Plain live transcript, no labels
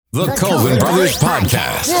The Colvin Brothers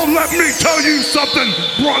Podcast. Well, let me tell you something,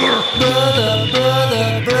 brother.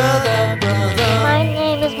 My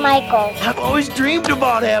name is Michael. I've always dreamed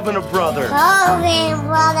about having a brother. Colvin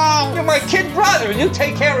Brothers. You're my kid brother, and you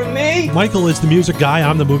take care of me. Michael is the music guy.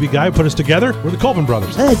 I'm the movie guy. Put us together. We're the Colvin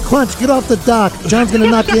Brothers. Hey, Crunch, get off the dock. John's gonna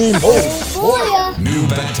knock you in. New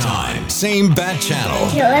bat time. Same bat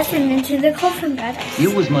channel. You're listening to the Colvin Brothers.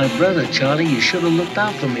 You was my brother, Charlie. You should have looked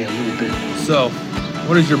out for me a little bit. So,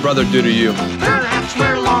 what does your brother do to you? Perhaps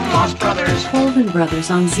we're long-lost brothers. Colvin Brothers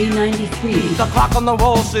on Z93. The clock on the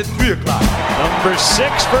wall said 3 o'clock. Number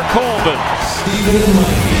 6 for Colvin. Stephen and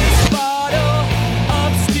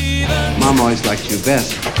Mikey. Mom always liked you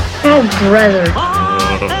best. Oh, brother.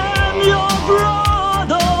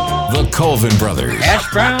 The Colvin Brothers.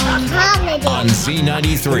 Hash brown. Comedy. On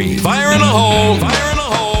Z93. Fire in a hole. Fire in a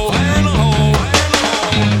hole. Fire in a hole.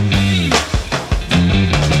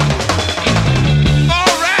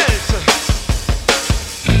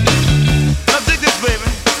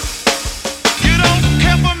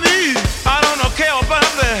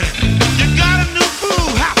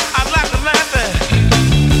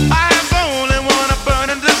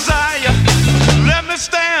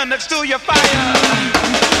 Next to your fire.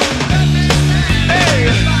 Hey,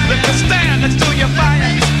 let me stand next to your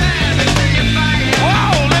fire.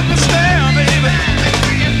 Whoa, let me stand, baby.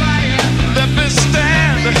 Let me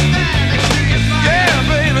stand. Yeah,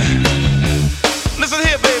 baby. Listen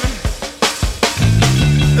here, baby.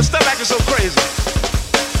 Let's stop acting so crazy.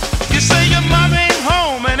 You say your mom ain't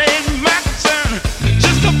home and ain't my concern.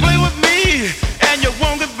 Just to play with me and you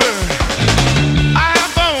won't get burned. I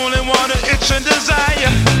have only one itch and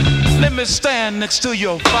desire. Let me stand next to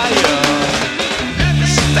your fire. Let me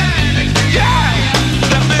stand. Yeah.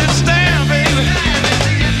 Let me stand, baby.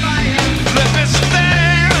 Let me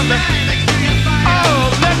stand. Oh,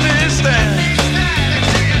 let me stand.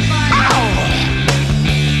 Oh.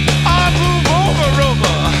 I'll move over.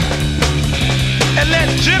 And let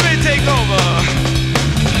Jimmy take over.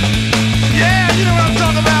 Yeah, you know what I'm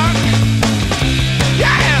talking about.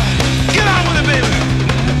 Yeah. Get on with it, baby.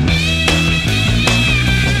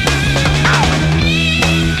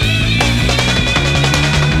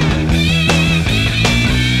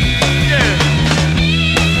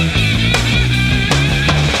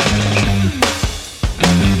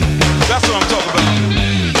 That's what I'm talking about.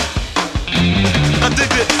 I dig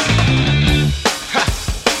this. Ha.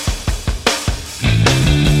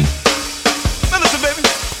 Now listen, baby.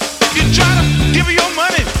 If you try to give me your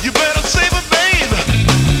money, you better save it, babe.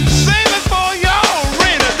 Save it for your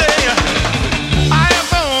rainy day. I am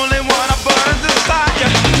the only one I burn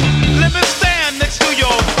desire. Let me stand next to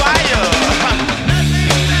your fire.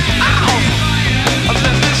 Ow.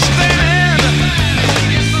 Let me stand.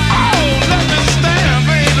 Oh, let me stand,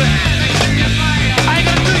 baby. I ain't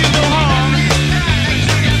gonna do you no harm.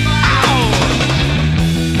 Ow!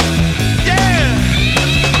 Yeah!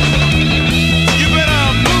 You better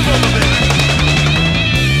move over, baby.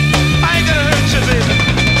 I ain't gonna hurt you, baby.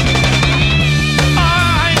 I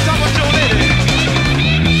ain't talking about your lady.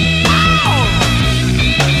 Ow!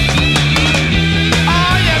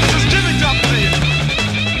 Oh, yeah, this is Jimmy talking to you.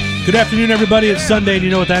 Good afternoon, everybody. It's Sunday, and you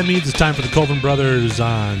know what that means. It's time for the Colvin Brothers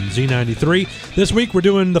on Z93. This week, we're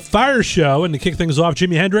doing the Fire Show, and to kick things off,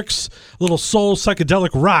 Jimi Hendrix, a little soul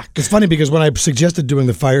psychedelic rock. It's funny because when I suggested doing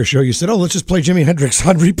the Fire Show, you said, oh, let's just play Jimi Hendrix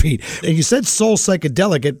on repeat. And you said soul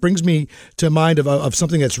psychedelic. It brings me to mind of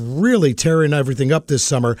something that's really tearing everything up this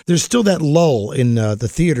summer. There's still that lull in the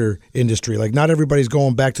theater industry. Like, not everybody's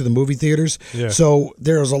going back to the movie theaters. Yeah. So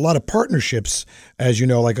there's a lot of partnerships, as you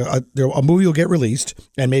know, like a movie will get released,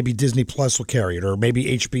 and maybe Disney Plus will carry it, or maybe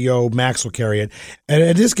HBO Max will carry it. And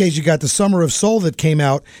in this case, you got the Summer of Soul that came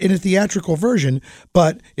out in a theatrical version.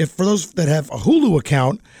 But if for those that have a Hulu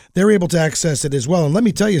account, they're able to access it as well. And let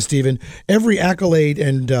me tell you, Stephen, every accolade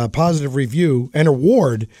and positive review and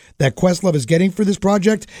award that Questlove is getting for this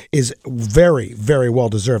project is very, very well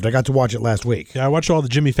deserved. I got to watch it last week. Yeah, I watched all the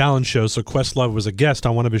Jimmy Fallon shows, so Questlove was a guest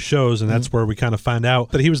on one of his shows, and that's where we kind of find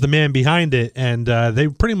out that he was the man behind it, and they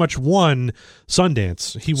pretty much won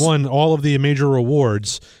Sundance. He won all of the major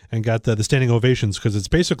awards and got the standing ovations because it's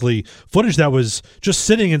basically footage that was just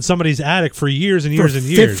sitting in somebody's attic for years and years and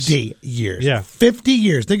years. 50 years. Yeah. 50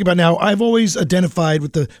 years. Think about now, I've always identified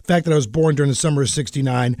with the fact that I was born during the summer of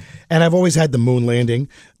 69, and I've always had the moon landing,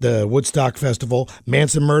 the Woodstock Festival,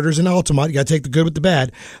 Manson murders, and Altamont. You got to take the good with the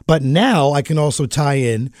bad. But now I can also tie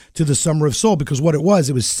in to the Summer of Soul because what it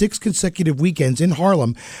was 6 consecutive weekends in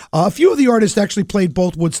Harlem. A few of the artists actually played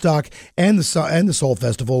both Woodstock and the Soul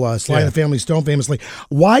Festival, Sly and the Family Stone famously.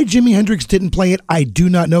 Why Why Jimi Hendrix didn't play it, I do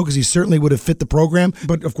not know, because he certainly would have fit the program.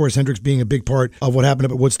 But, of course, Hendrix being a big part of what happened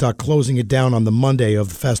up at Woodstock, closing it down on the Monday of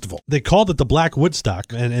the festival. They called it the Black Woodstock,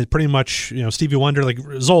 and it pretty much, Stevie Wonder, like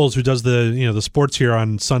Zoles, who does the sports here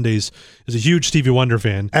on Sundays, is a huge Stevie Wonder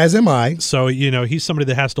fan. As am I. So, he's somebody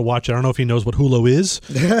that has to watch it. I don't know if he knows what hula is,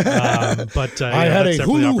 but I had a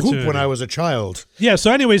hula hoop when I was a child. Yeah,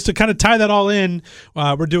 so anyways, to kind of tie that all in,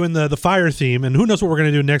 we're doing the Fire theme, and who knows what we're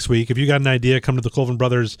going to do next week. If you got an idea, come to the Colvin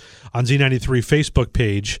Brothers on Z93 Facebook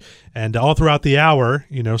page, and all throughout the hour,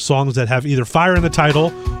 songs that have either fire in the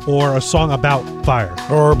title or a song about fire.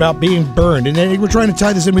 Or about being burned. And then we're trying to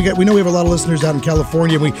tie this in. We know we have a lot of listeners out in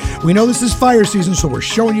California. We know this is fire season, so we're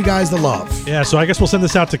showing you guys the love. Yeah, so I guess we'll send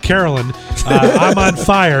this out to Carolyn. I'm on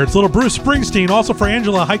fire. It's little Bruce Springsteen, also for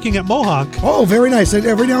Angela, hiking at Mohonk. Oh, very nice.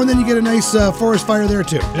 Every now and then you get a nice forest fire there,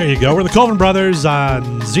 too. There you go. We're the Colvin Brothers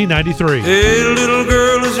on Z93. Hey, little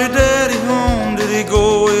girl, is your daddy home? Did he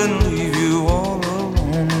go and leave you all alone?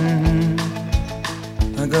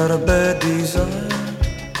 I got a bad desire.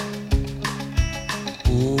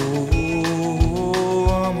 Oh,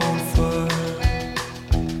 I'm on fire.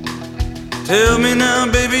 Tell me now,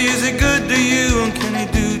 baby, is he good to you? And can he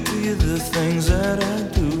do to you the things that I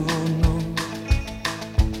do? Oh,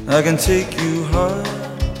 no, I can take you high.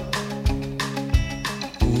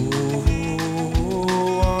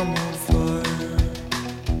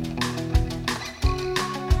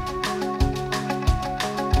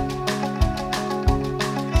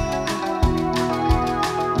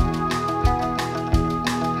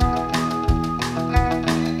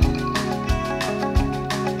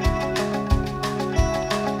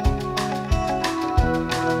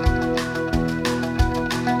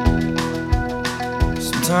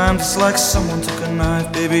 Sometimes it's like someone took a knife,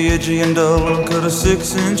 baby, edgy and dull, and cut a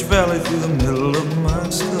 6-inch valley through the middle of my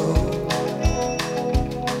skull.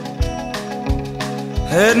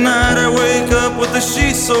 At night I wake up with the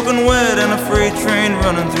sheets soaking wet and a freight train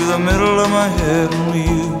running through the middle of my head. Only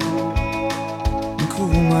you can cool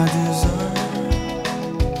my desire.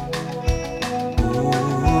 Oh,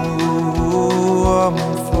 I'm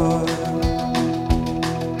on fire.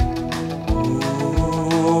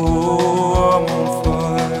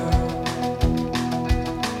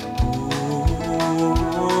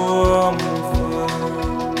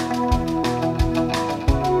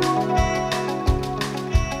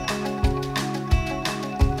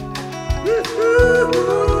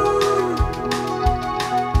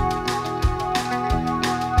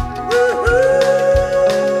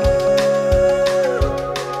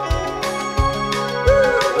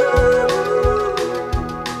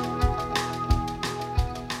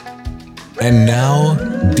 And now,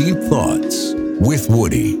 Deep Thoughts with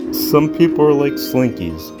Woody. Some people are like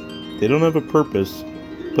slinkies. They don't have a purpose,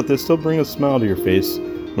 but they still bring a smile to your face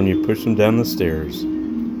when you push them down the stairs.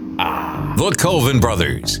 The Colvin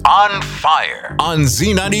Brothers on fire on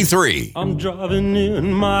Z93. I'm driving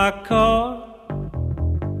in my car,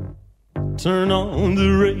 turn on the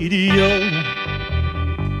radio,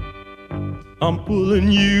 I'm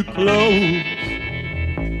pulling you close,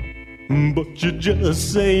 but you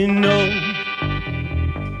just say no.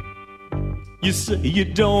 You say you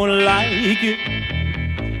don't like it,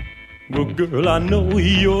 well girl, I know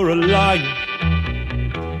you're a liar.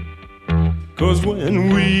 'Cause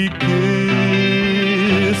when we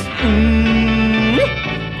kiss,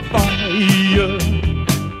 fire.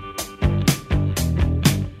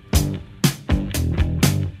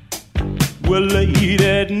 Well, late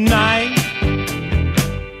at night,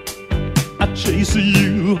 I chase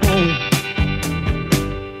you home.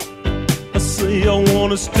 I say I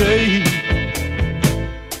wanna stay.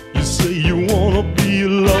 You say you wanna be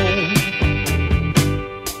alone.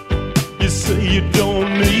 You say you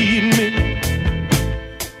don't need me,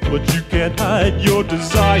 but you can't hide your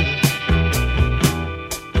desire.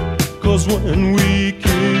 'Cause when we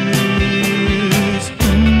kiss,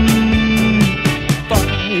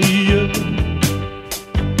 fire.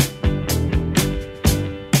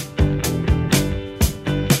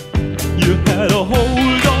 You had a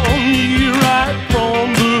hold on me right from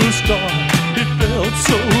the start. It felt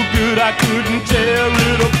so good I couldn't tear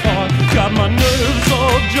it apart. Got my nerves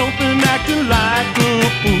all jumping, acting like a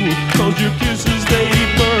fool. 'Cause your kisses, they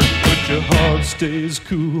burn, but your heart stays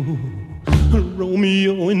cool.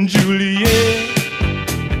 Romeo and Juliet,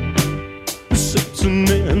 Samson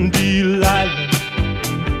and Delilah.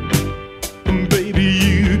 Baby,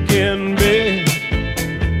 you can bet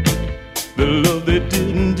the love they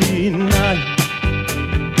didn't deny.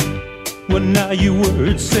 Well, now your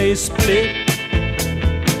words say split,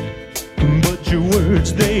 but your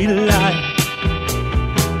words, they lie.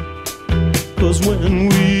 'Cause when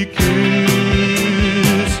we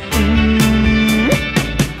kiss,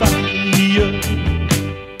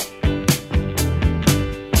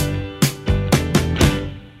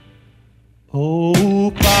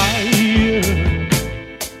 Oh, fire.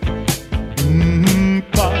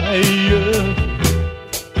 Fire.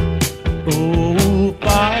 Oh,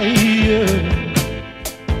 fire.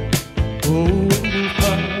 Oh,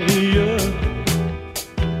 fire.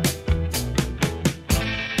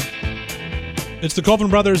 It's the Colvin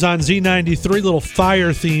Brothers on Z93. Little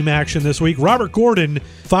Fire theme action this week. Robert Gordon,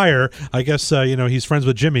 Fire. I guess, he's friends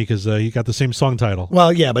with Jimmy because he got the same song title.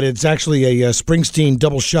 Well, yeah, but it's actually a Springsteen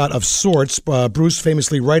double shot of sorts. Bruce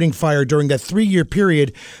famously writing Fire during that 3-year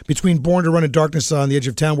period between Born to Run in Darkness on the Edge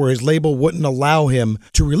of Town, where his label wouldn't allow him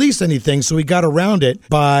to release anything, so he got around it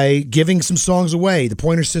by giving some songs away. The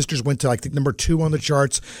Pointer Sisters went to, I think, number 2 on the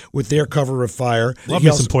charts with their cover of Fire. Love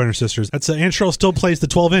me some Pointer Sisters. That's Aunt Cheryl still plays the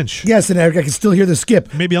 12-inch. Yes, and I can still hear the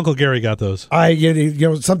skip. Maybe Uncle Gary got those.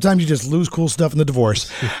 Sometimes you just lose cool stuff in the divorce.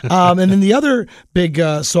 And then the other big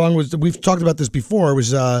song was, we've talked about this before,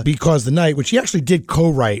 was Because the Night, which he actually did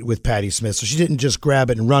co-write with Patti Smith, so she didn't just grab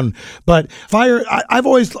it and run. But Fire, I've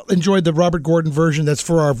always enjoyed the Robert Gordon version. That's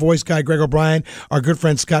for our voice guy, Greg O'Brien, our good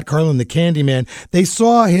friend Scott Carlin, the Candyman. They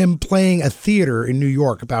saw him playing a theater in New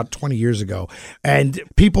York about 20 years ago, and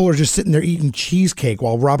people are just sitting there eating cheesecake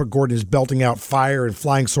while Robert Gordon is belting out Fire and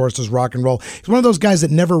Flying Saucers rock and roll. He's one of those guys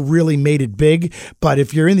that never really made it big, but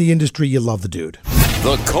if you're in the industry, you love the dude.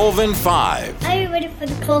 The Colvin 5. Are you ready for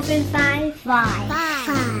the Colvin 5? Five.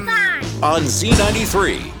 On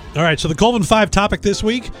Z93. All right, so the Colvin 5 topic this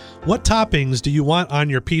week, what toppings do you want on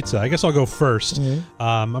your pizza? I guess I'll go first. Mm-hmm.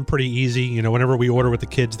 I'm pretty easy. Whenever we order with the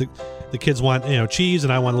kids, the kids want, cheese,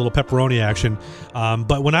 and I want a little pepperoni action.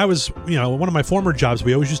 But when I was, one of my former jobs,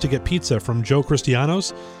 we always used to get pizza from Joe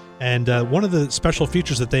Cristiano's. And one of the special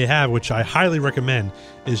features that they have, which I highly recommend,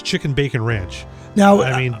 is chicken bacon ranch.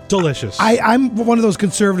 Now, delicious. I'm one of those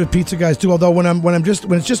conservative pizza guys too. Although when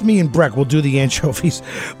it's just me and Breck, we'll do the anchovies.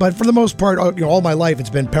 But for the most part, all my life,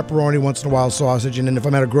 it's been pepperoni, once in a while sausage, and then if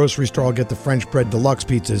I'm at a grocery store, I'll get the French bread deluxe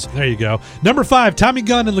pizzas. There you go. Number 5, Tommy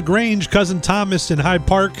Gunn and LaGrange, Cousin Thomas in Hyde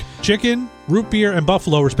Park, chicken, root beer, and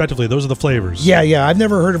buffalo, respectively. Those are the flavors. Yeah. I've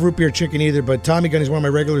never heard of root beer chicken either, but Tommy Gunn is one of my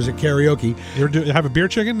regulars at karaoke. You ever have a beer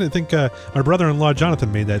chicken? I think my brother-in-law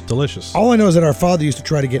Jonathan made that delicious. All I know is that our father used to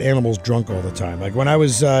try to get animals drunk all the time. Like when I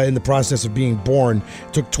was in the process of being born,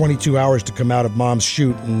 it took 22 hours to come out of mom's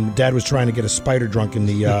chute, and Dad was trying to get a spider drunk in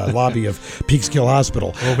the lobby of Peekskill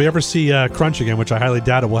Hospital. Well, if we ever see Crunch again, which I highly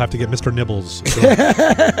doubt it, we'll have to get Mr. Nibbles.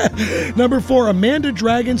 Number 4, Amanda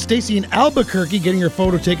Dragon, Stacy in Albuquerque, getting her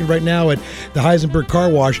photo taken right now at the Heisenberg Car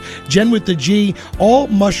Wash. Jen with the G, all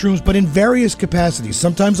mushrooms, but in various capacities.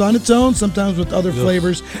 Sometimes on its own, sometimes with other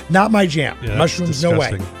flavors. Not my jam. Yeah, mushrooms, no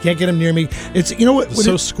way. Can't get them near me. It's It's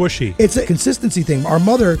so squishy. It's a consistency thing. Our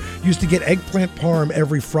mother used to get eggplant parm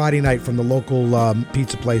every Friday night from the local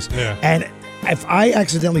pizza place. Yeah. And if I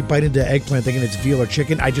accidentally bite into eggplant thinking it's veal or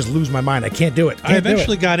chicken, I just lose my mind. I can't do it. I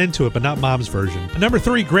eventually got into it, but not Mom's version. Number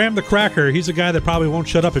 3, Graham the Cracker. He's a guy that probably won't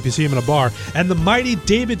shut up if you see him in a bar. And the Mighty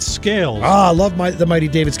David Scales. I love the Mighty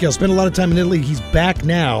David Scales. Spent a lot of time in Italy. He's back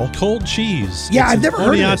now. Cold cheese. Yeah, I've never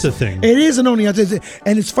heard of this. Thing. It is an Oneonta.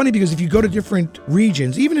 And it's funny because if you go to different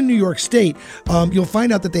regions, even in New York State, you'll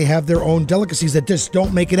find out that they have their own delicacies that just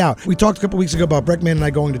don't make it out. We talked a couple weeks ago about Breckman and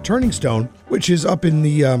I going to Turning Stone, which is up in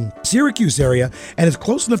the Syracuse area, and it's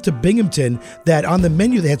close enough to Binghamton that on the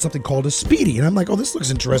menu they had something called a Speedy. And I'm like, oh, this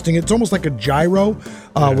looks interesting. It's almost like a gyro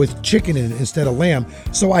with chicken in it instead of lamb.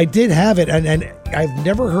 So I did have it, and I've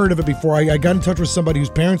never heard of it before. I got in touch with somebody whose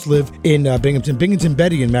parents live in Binghamton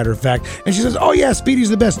Betty, in matter of fact, and she says, oh yeah, Speedy's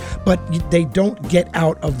the best, but they don't get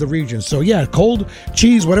out of the region. So yeah, cold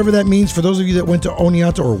cheese, whatever that means, for those of you that went to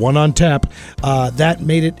Oneonta or One on Tap, that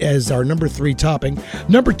made it as our number 3 topping.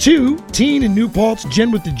 Number 2, Teen in New Paltz,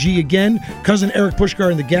 Jen with the G again, cousin Eric Pushkar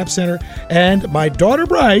in the Gap Center, and my daughter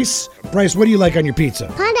Bryce. Bryce, what do you like on your pizza?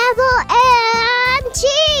 Pineapple and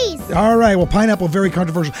cheese. All right, well, pineapple, very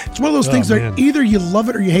controversial. It's one of those things that either you love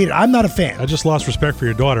it or you hate it. I'm not a fan. I just lost respect for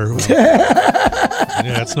your daughter.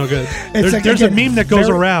 Yeah, it's no good. There's a meme that goes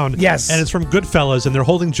around. Yes. And it's from Goodfellas, and they're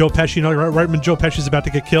holding Joe Pesci, right when Joe Pesci's about to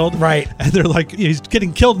get killed. Right. And they're like, he's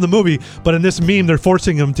getting killed in the movie, but in this meme, they're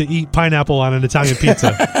forcing him to eat pineapple on an Italian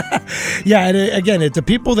pizza. Yeah, and again, it's the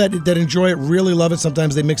people that enjoy it really love it.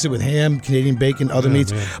 Sometimes they mix it with ham, Canadian bacon, other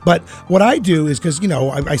meats. Man. But what I do is, because,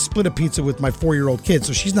 I split a pizza with my 4-year-old kid,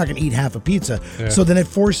 so she's not going to eat half a pizza. Yeah. So then it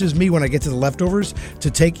forces me, when I get to the leftovers, to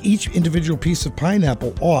take each individual piece of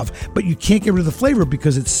pineapple off. But you can't get rid of the flavor.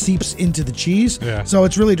 because it seeps into the cheese. Yeah. So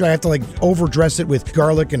it's really dry. I have to like overdress it with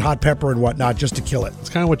garlic and hot pepper and whatnot just to kill it. It's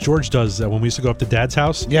kind of what George does when we used to go up to Dad's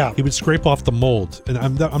house. Yeah. He would scrape off the mold, and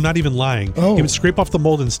I'm not even lying. Oh. He would scrape off the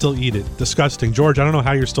mold and still eat it. Disgusting. George, I don't know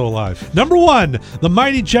how you're still alive. Number 1, the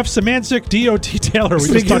mighty Jeff Samancic, D.O.T. Taylor. We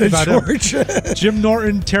just talked about George. him. Jim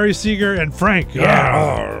Norton, Terry Seeger, and Frank.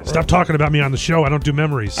 Yeah. Stop talking about me on the show. I don't do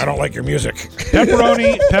memories. I don't like your music.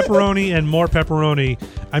 Pepperoni, and more pepperoni.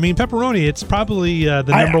 I mean, pepperoni, it's probably the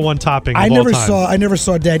number one topping of all time. I never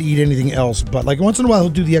saw Dad eat anything else, but like once in a while he'll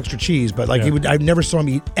do the extra cheese, but like I never saw him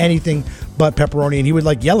eat anything but pepperoni, and he would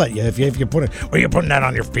like yell at you if you put it. What are you putting that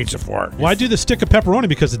on your pizza for? Well, I do the stick of pepperoni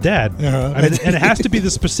because of Dad. Uh-huh. I mean, and it has to be the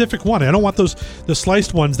specific one. I don't want the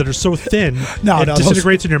sliced ones that are so thin no, it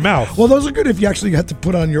disintegrates in your mouth. Well, those are good if you actually have to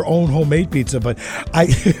put on your own homemade pizza, but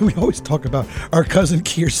we always talk about our cousin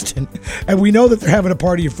Kirsten, and we know that they're having a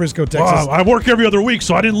party in Frisco, Texas. I work every other week,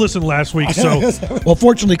 so I didn't listen last week. So, well,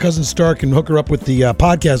 fortunately, Cousin Star can hook her up with the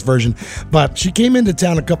podcast version. But she came into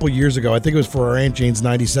town a couple years ago. I think it was for our Aunt Jane's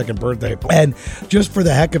 92nd birthday, and just for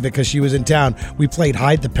the heck of it, because she was in town, we played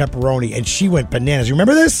Hide the Pepperoni, and she went bananas. You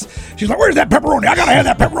remember this? She's like, "Where's that pepperoni? I gotta have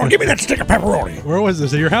that pepperoni. Give me that stick of pepperoni." Where was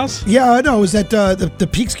this? At your house? Yeah, no, it was at the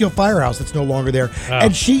Peekskill Firehouse. That's no longer there. Oh.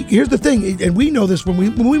 And here's the thing, and we know this when we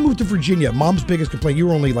moved to Virginia. Mom's biggest complaint. You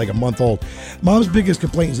were only like a month old. Mom's biggest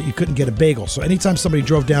complaint is that you couldn't get a bagel. So anytime somebody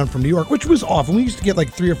drove down from New York, which was often, we used to get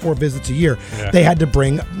like 3 or 4 visits a year. Yeah. They had to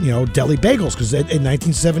bring deli bagels because in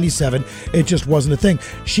 1977 it just wasn't a thing.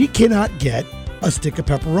 She cannot get a stick of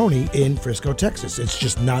pepperoni in Frisco, Texas. It's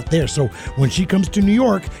just not there. So when she comes to New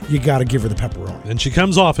York, you got to give her the pepperoni. And she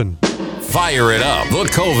comes often. Fire it up. The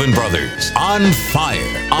Colvin Brothers on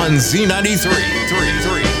fire on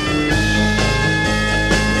Z93.3.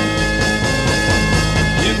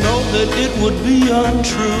 You know that it would be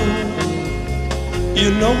untrue. You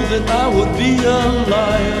know that I would be a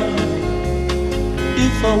liar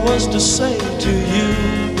if I was to say to you,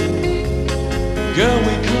 girl,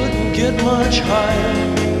 we couldn't get much higher.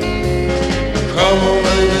 Come on,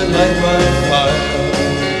 baby, light my fire.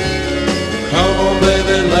 Come on,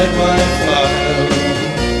 baby, light my fire.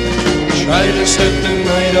 Try to set the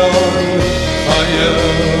night on fire.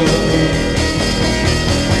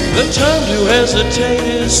 The time to hesitate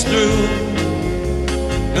is through.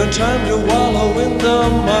 No time to wallow in the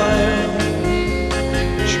mire.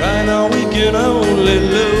 Try now, we can only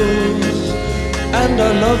lose, and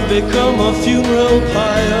our love become a funeral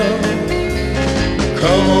pyre.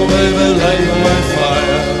 Come on, baby, light my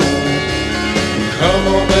fire. Come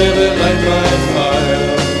on, baby, light my fire.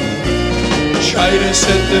 Try to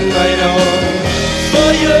set the night on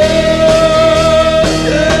fire.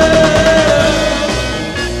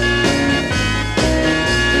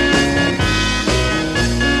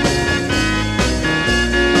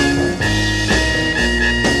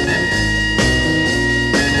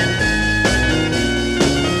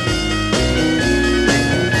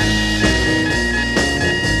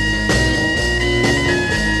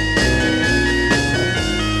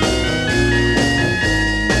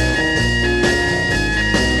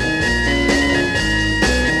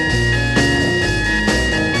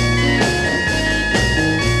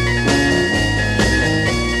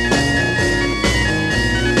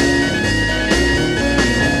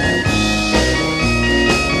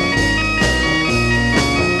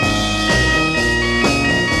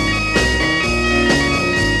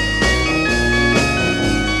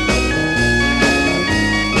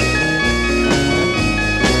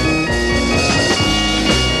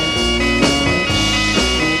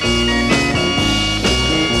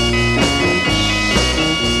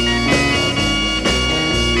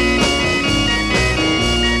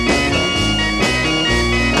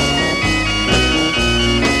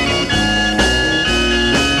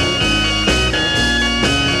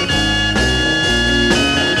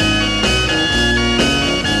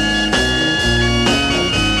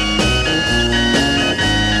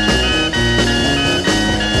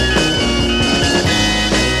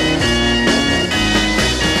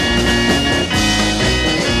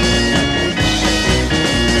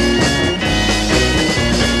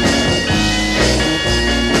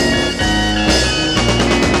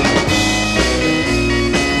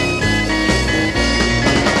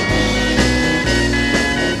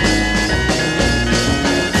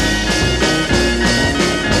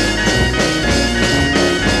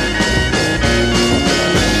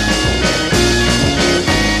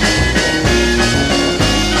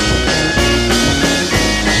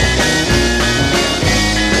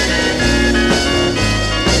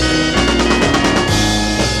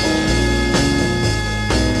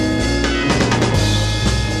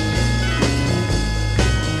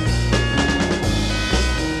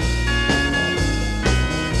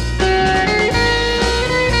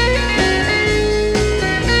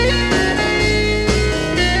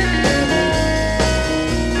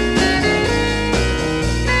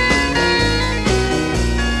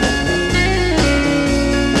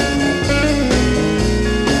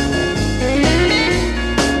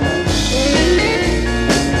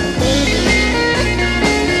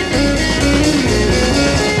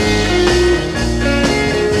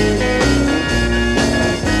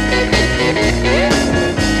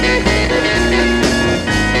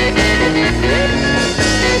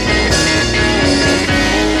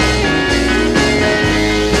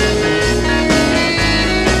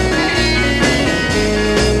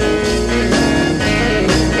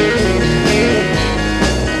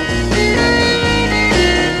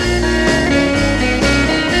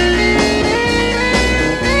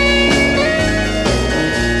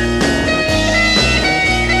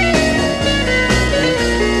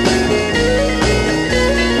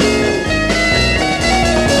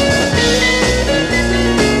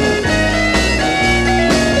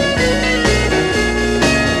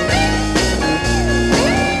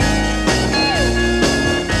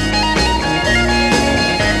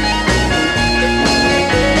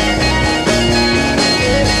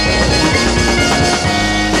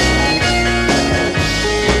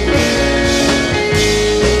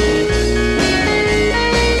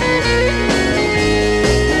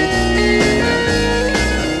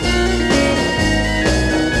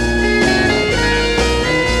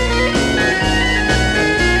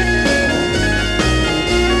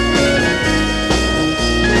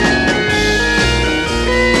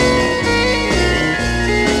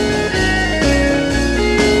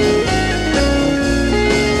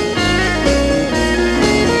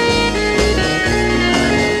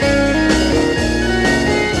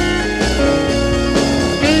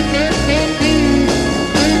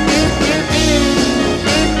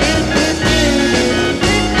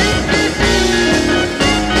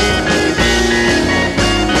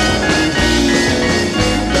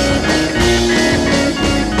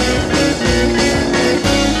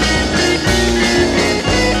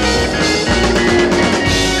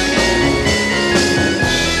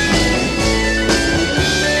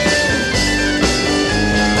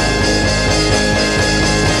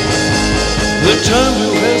 time to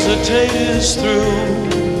hesitate is through.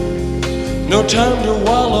 No time to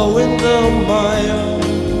wallow in the mire.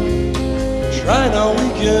 Try now, we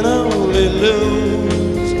can only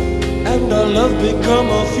lose, and our love become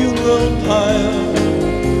a funeral pyre.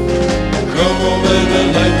 Come on, baby,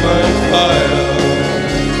 light my fire.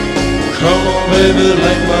 Come on, baby,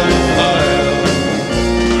 light my fire.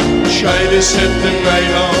 Try to set the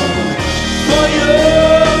night on fire.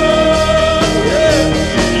 Yeah.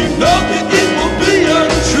 You know that it will be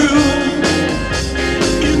untrue.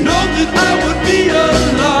 You know that I would be a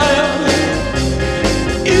liar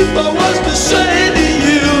if I was to say to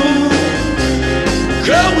you,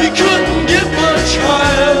 girl, we couldn't get much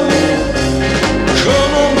higher.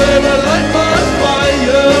 Come on, baby, light my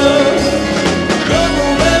fire. Come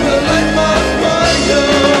on, baby, light my fire.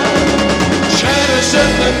 Try to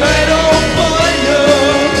set the night on fire.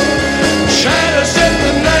 Try to set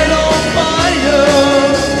the night on fire.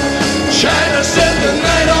 Try to set the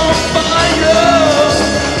night on fire.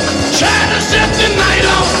 Try to set the night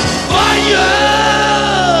on fire.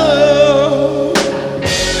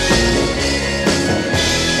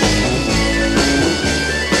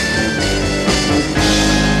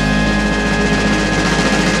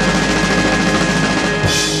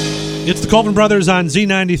 It's the Colvin Brothers on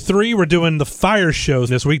Z93. We're doing the Fire show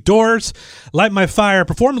this week. Doors, Light My Fire,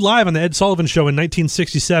 performed live on the Ed Sullivan Show in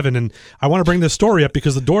 1967. And I want to bring this story up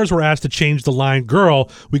because the Doors were asked to change the line, "Girl,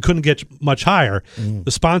 we couldn't get much higher."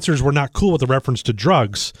 The sponsors were not cool with the reference to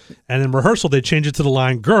drugs. And in rehearsal, they changed it to the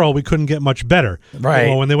line, "Girl, we couldn't get much better." Right.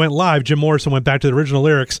 Well, when they went live, Jim Morrison went back to the original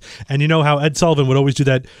lyrics. And you know how Ed Sullivan would always do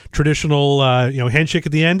that traditional handshake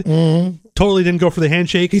at the end? Mm-hmm. Totally didn't go for the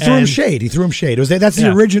handshake. He threw him shade. That's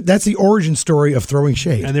the origin story of throwing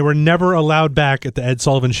shade. And they were never allowed back at the Ed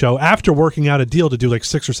Sullivan Show after working out a deal to do like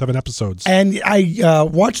 6 or 7 episodes. And I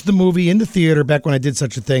watched the movie in the theater back when I did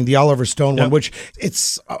such a thing, the Oliver Stone one, which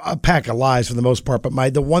it's a pack of lies for the most part.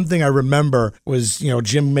 But the one thing I remember was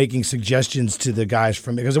Jim making suggestions to the guys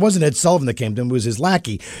because it wasn't Ed Sullivan that came to him, it was his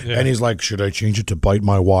lackey, and he's like, "Should I change it to Bite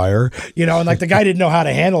My Wire?" And like the guy didn't know how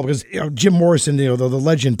to handle it because Jim Morrison, the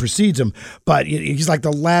legend precedes him. But he's like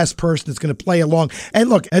the last person that's going to play along. And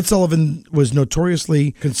look, Ed Sullivan was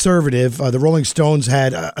notoriously conservative. The Rolling Stones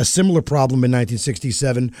had a similar problem in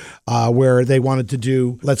 1967 where they wanted to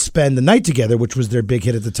do Let's Spend the Night Together, which was their big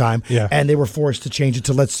hit at the time. Yeah. And they were forced to change it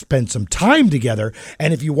to Let's Spend Some Time Together.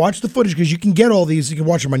 And if you watch the footage, because you can get all these, you can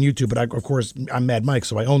watch them on YouTube, but of course, I'm Mad Mike,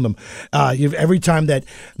 so I own them. Every time that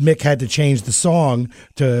Mick had to change the song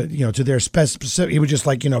to their specific, he would just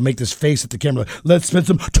make this face at the camera, like, "Let's spend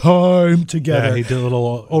some time together." Yeah, he did a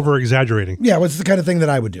little over-exaggerating. Yeah, well, it's the kind of thing that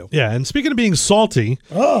I would do. Yeah, and speaking of being salty,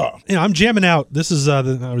 I'm jamming out. This was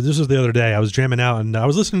the other day. I was jamming out, and I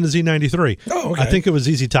was listening to Z93. Oh, okay. I think it was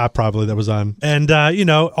ZZ Top probably that was on. And,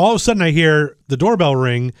 all of a sudden I hear the doorbell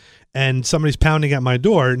ring, and somebody's pounding at my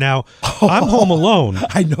door. Now, I'm home alone.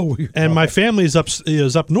 I know where you're and my family is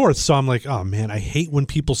up north, so I'm like, oh man, I hate when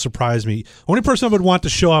people surprise me. Only person I would want to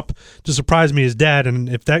show up to surprise me is Dad, and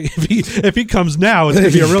if he comes now, it's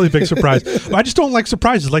gonna be a really big surprise. I just don't like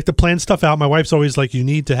surprises. I like to plan stuff out. My wife's always like, you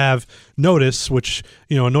need to have notice, which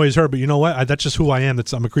annoys her, but you know what? That's just who I am.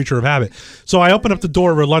 I'm a creature of habit. So I open up the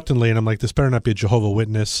door reluctantly, and I'm like, this better not be a Jehovah's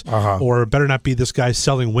Witness, or it better not be this guy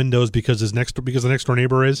selling windows because the next door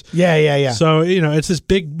neighbor is. Yeah. So, it's this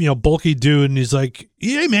big, bulky dude, and he's like,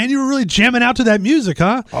 "Yeah, man, you were really jamming out to that music,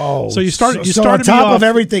 huh?" Oh. So you started on top me off, of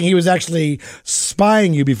everything, he was actually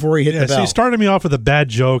spying you before he hit the bell. So you started me off with a bad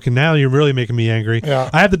joke, and now you're really making me angry.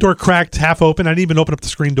 Yeah. I had the door cracked, half open. I didn't even open up the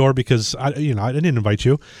screen door because I didn't invite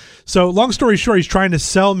you. So long story short, he's trying to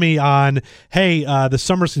sell me on, hey, the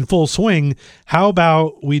summer's in full swing. How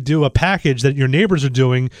about we do a package that your neighbors are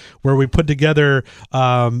doing where we put together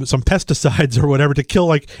some pesticides or whatever to kill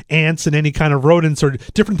like ants and any kind of rodents or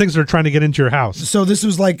different things that are trying to get into your house. So this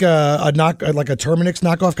was like a Terminix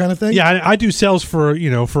knockoff kind of thing? Yeah, I do sales for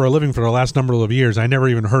a living for the last number of years. I never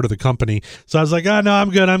even heard of the company. So I was like, oh, no, I'm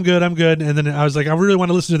good. And then I was like, I really want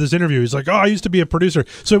to listen to this interview. He's like, oh, I used to be a producer.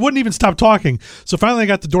 So he wouldn't even stop talking. So finally I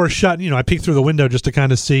got the door shut. I peeked through the window just to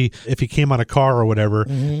kind of see if he came on a car or whatever.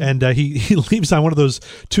 Mm-hmm. And he leaves on one of those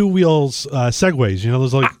 2-wheels Segways.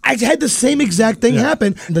 Those like I had the same exact thing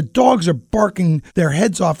happen. The dogs are barking their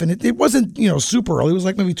heads off, and it wasn't super early. It was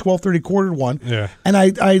like maybe 12:30, quarter to 1. Yeah. And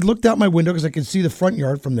I looked out my window because I could see the front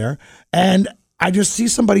yard from there, and I just see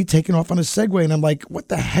somebody taking off on a Segway, and I'm like, what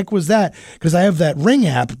the heck was that? Because I have that Ring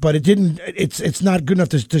app, but it's not good enough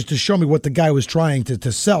to show me what the guy was trying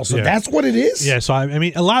to sell. So that's what it is? Yeah, so I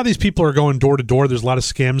mean, a lot of these people are going door to door. There's a lot of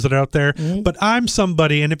scams that are out there. Mm-hmm. But I'm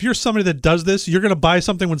somebody, and if you're somebody that does this, you're going to buy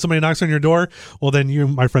something when somebody knocks on your door, well, then you,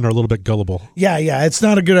 my friend, are a little bit gullible. Yeah, it's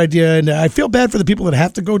not a good idea. And I feel bad for the people that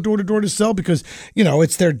have to go door to door to sell because,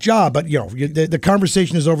 it's their job. But, the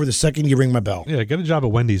conversation is over the second you ring my bell. Yeah, get a job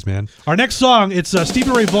at Wendy's, man. Our next song, it's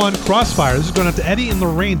Stevie Ray Vaughan, Crossfire. This is going out to Eddie in the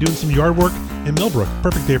Rain doing some yard work in Millbrook.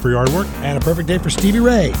 Perfect day for yard work. And a perfect day for Stevie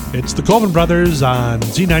Ray. It's the Colvin Brothers on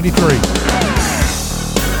Z93.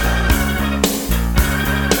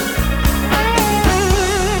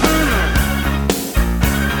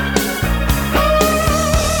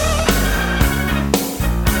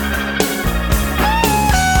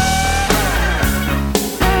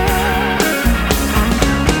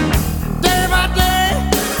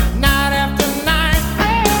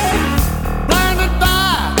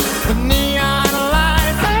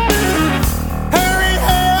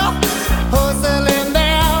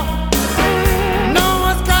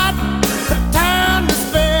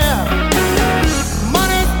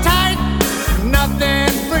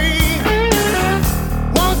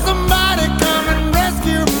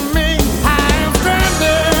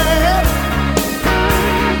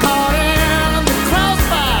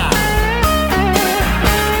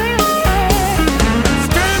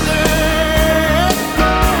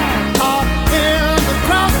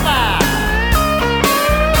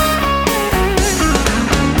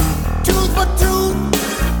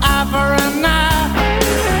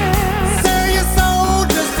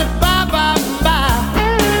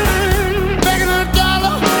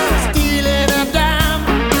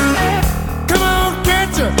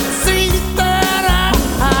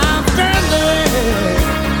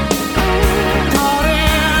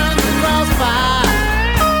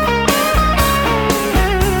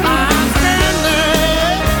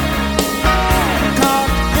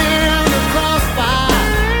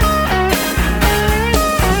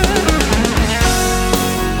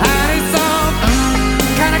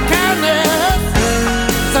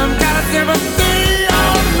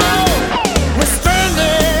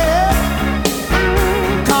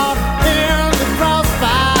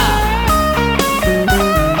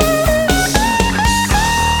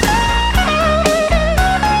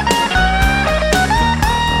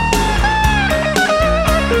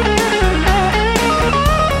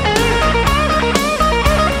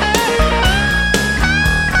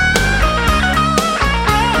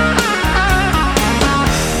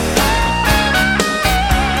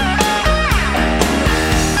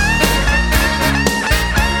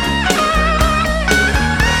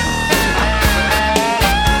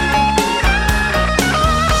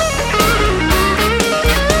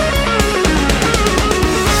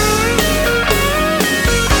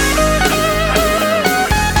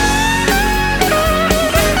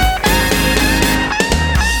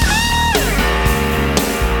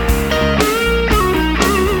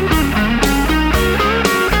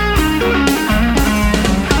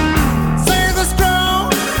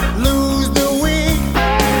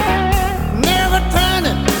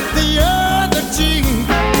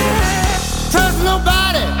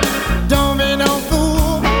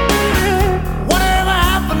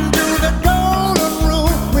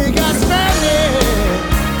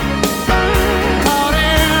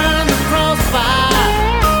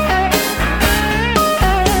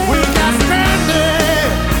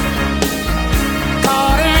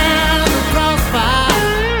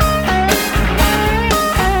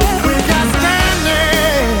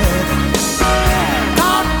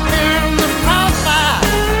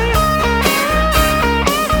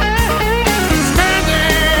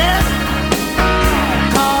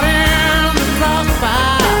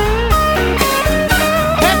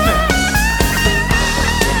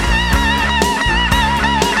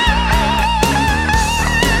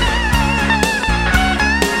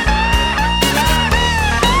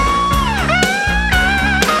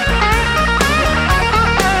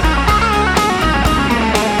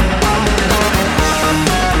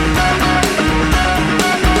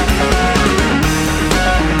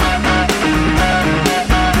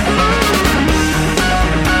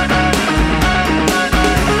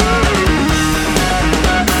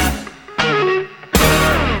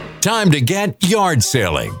 Time to get yard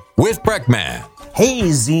sailing with Breckman. Hey,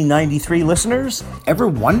 Z93 listeners. Ever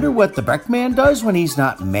wonder what the Breckman does when he's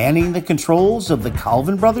not manning the controls of the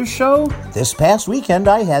Colvin Brothers show? This past weekend,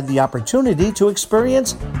 I had the opportunity to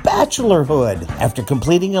experience bachelorhood. After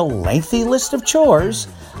completing a lengthy list of chores,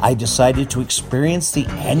 I decided to experience the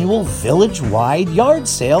annual village-wide yard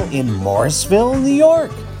sale in Morrisville, New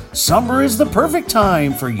York. Summer is the perfect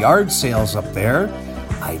time for yard sales up there.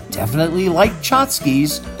 I definitely like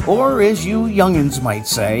tchotchkes, or as you youngins might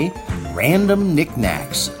say, random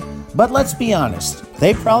knickknacks. But let's be honest,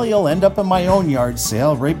 they probably will end up in my own yard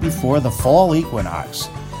sale right before the fall equinox.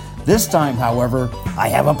 This time, however, I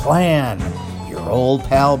have a plan. Your old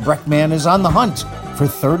pal Breckman is on the hunt for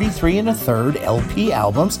 33 1/3 LP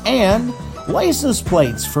albums and license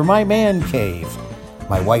plates for my man cave.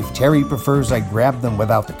 My wife Terry prefers I grab them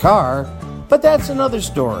without the car, but that's another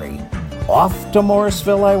story. Off to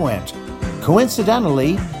Morrisville I went.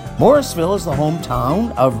 Coincidentally, Morrisville is the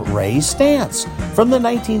hometown of Ray Stantz from the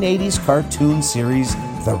 1980s cartoon series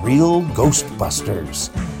The Real Ghostbusters.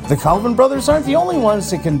 The Calvin Brothers aren't the only ones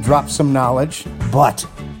that can drop some knowledge, but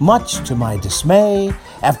much to my dismay,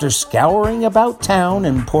 after scouring about town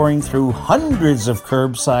and pouring through hundreds of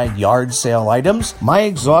curbside yard sale items, my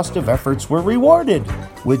exhaustive efforts were rewarded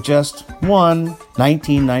with just one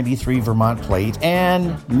 1993 Vermont plate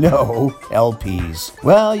and no LPs.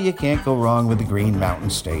 Well, you can't go wrong with the Green Mountain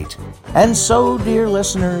State. And so, dear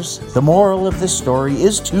listeners, the moral of this story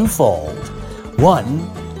is twofold. One,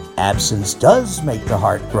 absence does make the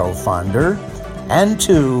heart grow fonder. And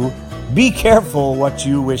two, be careful what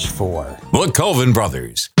you wish for. The Colvin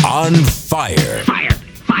Brothers on fire. Fire,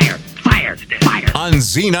 fire, fire, fire. On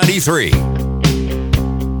Z93.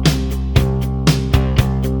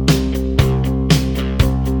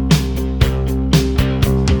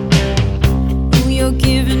 You're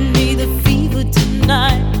giving me the fever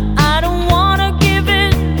tonight. I don't wanna give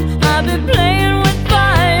in. I've been playing with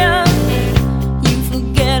fire. You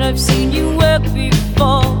forget I've seen you work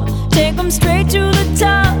before. Take them straight to the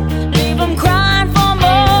top. Leave them crying for more.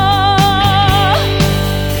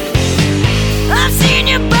 I've seen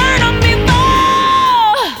you burn on me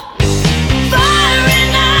more. Fire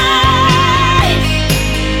and ice.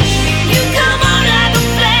 You come on like a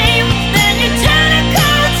flame, then you turn a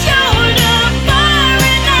cold shoulder. Fire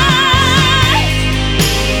and ice.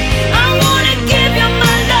 I wanna give you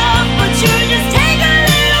my love, but you just take a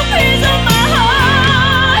little piece of my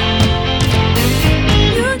heart.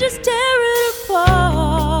 You just tear it apart.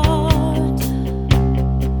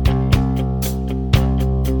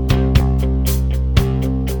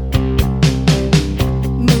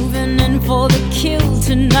 Moving in for the kill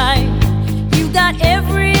tonight. You got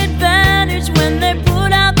every advantage when they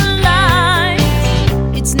put out the lights.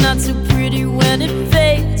 It's not so pretty when it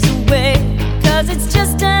fades away, 'cause it's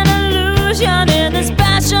just an illusion in this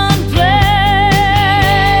passion play.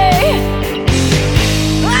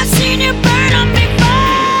 I've seen you burn on me for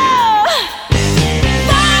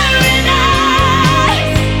fire and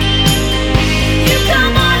ice. You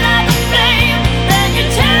come on like a flame, then you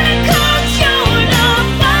turn a cold shoulder.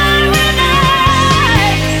 Fire and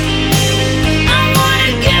ice. I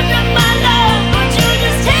wanna give you my love, but you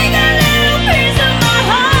just take a little piece of my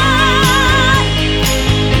heart.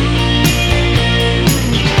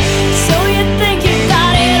 So you think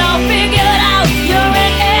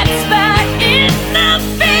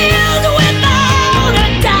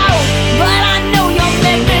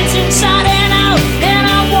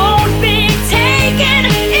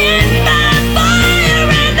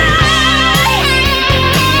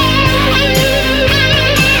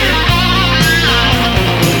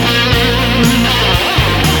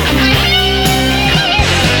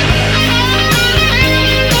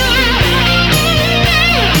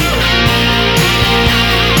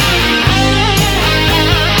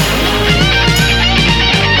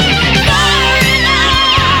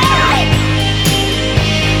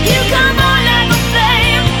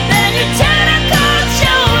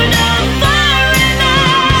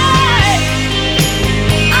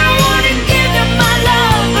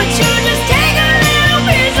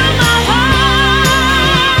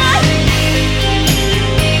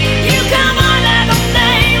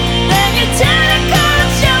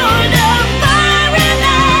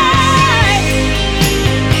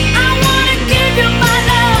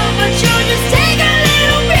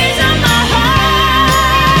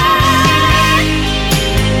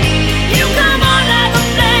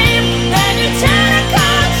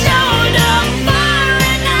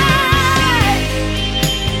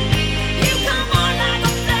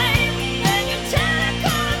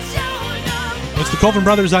Colvin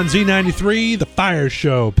Brothers on Z93, The Fire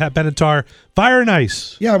Show. Pat Benatar, Fire and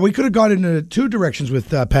Ice. Yeah, we could have gone in two directions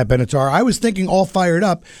with Pat Benatar. I was thinking all fired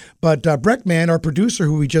up, but Breckman, our producer,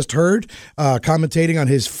 who we just heard, commentating on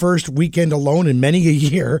his first weekend alone in many a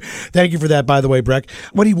year. Thank you for that, by the way, Breck.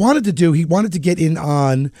 What he wanted to do, he wanted to get in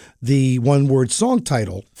on the one-word song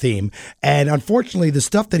title theme, and unfortunately, the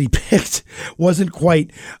stuff that he picked wasn't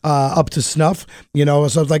quite up to snuff. So I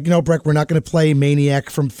was like, Breck, we're not going to play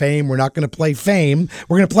Maniac from Fame. We're not going to play Fame.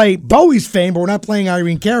 We're going to play Bowie's Fame, but we're not playing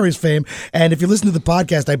Irene Carey's Fame. And if you listen to the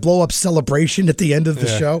podcast, I blow up Celebration at the end of the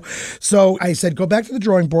show. So I said, go back to the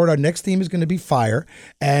drawing board. Our next theme is going to be Fire.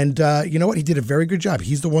 And you know what? He did a very good job.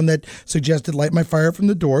 He's the one that suggested Light My Fire from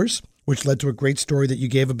the Doors, which led to a great story that you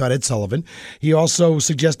gave about Ed Sullivan. He also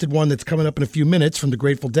suggested one that's coming up in a few minutes from the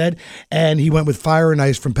Grateful Dead. And he went with Fire and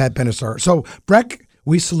Ice from Pat Benatar. So, Breck,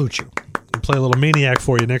 we salute you. We'll play a little Maniac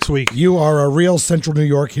for you next week. You are a real Central New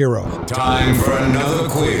York hero. Time for another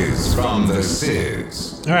quiz from the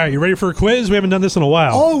Sizz. All right, you ready for a quiz? We haven't done this in a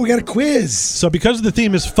while. Oh, we got a quiz. So because the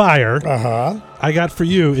theme is fire, I got for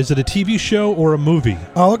you, is it a TV show or a movie?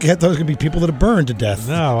 Oh, okay. Those are going to be people that are burned to death.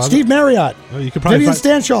 No. Steve Marriott. Well, you could probably Vivian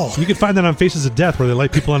Stanshall. You could find that on Faces of Death where they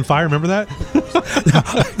light people on fire. Remember that?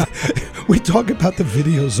 We talk about the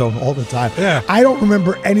Video Zone all the time. Yeah. I don't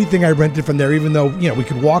remember anything I rented from there, even though, we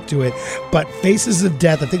could walk to it. But Faces of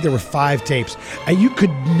Death, I think there were 5 tapes. And you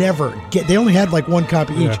could never get, they only had like 1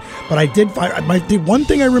 copy each. But I did find, the one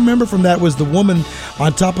thing I remember from that was the woman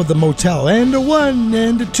on top of the motel. And a 1,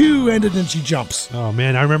 and a 2, and then she jumps. Oh,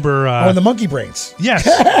 man. I remember. And the monkey brains. Yes.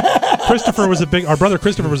 Our brother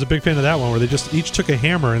Christopher was a big fan of that one where they just each took a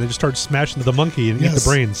hammer and they just started smashing the monkey and eat the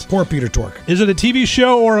brains. Poor Peter Tork. Is it a TV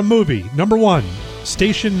show or a movie? Number 1,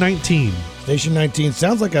 Station 19. Station 19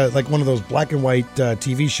 sounds like one of those black and white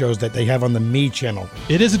TV shows that they have on the Me channel.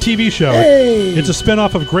 It is a TV show. Hey! It's a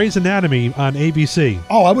spinoff of Grey's Anatomy on ABC.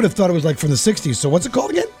 Oh, I would have thought it was like from the 60s. So what's it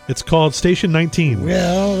called again? It's called Station 19.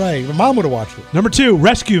 Yeah, all right. My mom would have watched it. Number 2,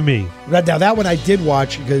 Rescue Me. Now, that one I did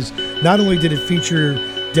watch because not only did it feature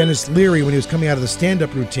Dennis Leary when he was coming out of the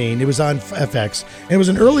stand-up routine. It was on FX. And it was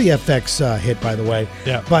an early FX hit, by the way.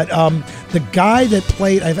 Yeah. But the guy that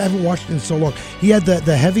played, I haven't watched it in so long, he had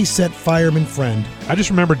the heavy-set fireman friend. I just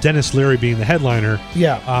remember Dennis Leary being the headliner.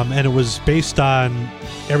 Yeah. And it was based on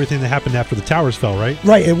everything that happened after the towers fell, right?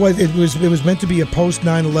 Right. It was meant to be a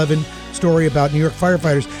post-9/11 story about New York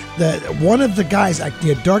firefighters. One of the guys, he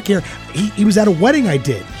had dark hair. He was at a wedding I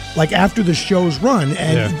did, like after the show's run,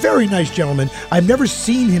 and very nice gentleman. I've never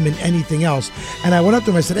seen him in anything else. And I went up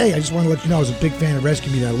to him, I said, hey, I just want to let you know I was a big fan of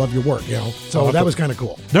Rescue Me and I love your work, So that was kind of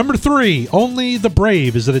cool. Number 3, Only the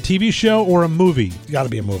Brave. Is it a TV show or a movie? It's got to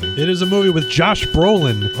be a movie. It is a movie with Josh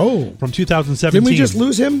Brolin. Oh. From 2017. Didn't we just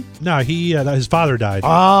lose him? No, his father died.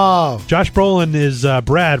 Oh. Josh Brolin is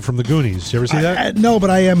Brad from the Goonies. You ever see that? No, but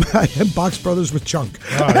I am Box Brothers with Chunk.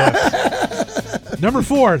 Oh, yes. Number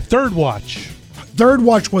 4, Third Watch. Third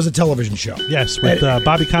Watch was a television show. Yes, with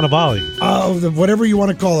Bobby Cannavale. Whatever you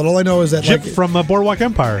want to call it. All I know is that Chip from Boardwalk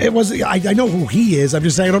Empire. It was. I know who he is. I'm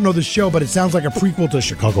just saying I don't know the show, but it sounds like a prequel to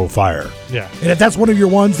Chicago Fire. Yeah. And if that's one of your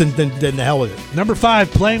ones, then the hell with it. Number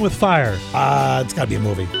 5, Playing with Fire. It's got to be a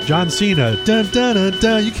movie. John Cena. Dun, dun, dun,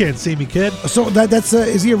 dun. You can't see me, kid. So that's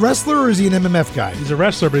is he a wrestler or is he an MMF guy? He's a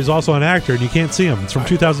wrestler, but he's also an actor, and you can't see him. It's from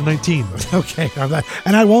 2019. Okay,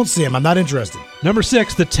 and I won't see him. I'm not interested. Number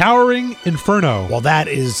 6, The Towering Inferno. Well, that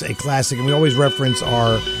is a classic, and we always reference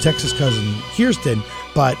our Texas cousin, Kirsten,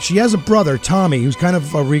 but she has a brother, Tommy, who's kind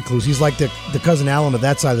of a recluse. He's like the cousin Alan of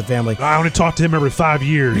that side of the family. I only talk to him every 5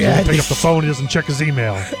 years. He doesn't pick up the phone. He doesn't check his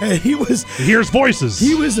email. And he hears voices.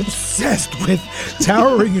 He was obsessed with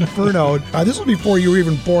Towering Inferno. This was before you were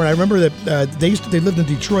even born. I remember that they lived in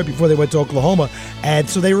Detroit before they went to Oklahoma, and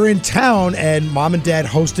so they were in town, and Mom and Dad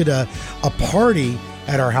hosted a party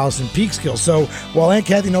at our house in Peekskill. So while Aunt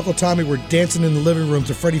Kathy and Uncle Tommy were dancing in the living room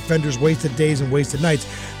to Freddie Fender's Wasted Days and Wasted Nights,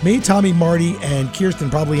 me, Tommy, Marty, and Kirsten,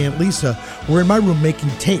 probably Aunt Lisa, were in my room making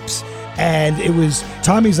tapes. And it was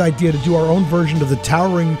Tommy's idea to do our own version of the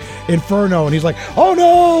Towering Inferno. And he's like, oh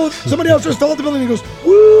no, somebody else just fell off the building. And he goes,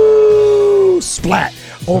 woo, splat.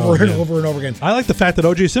 Over and over again. I like the fact that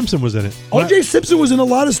O.J. Simpson was in it. O.J. Simpson was in a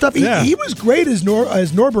lot of stuff. He was great as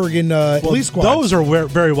Norberg in Police Squad. Those are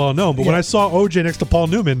very well known. But when I saw O.J. next to Paul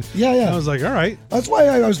Newman, I was like, all right. That's why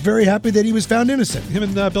I was very happy that he was found innocent. Him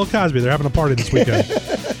and Bill Cosby, they're having a party this weekend.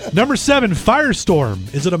 Number 7,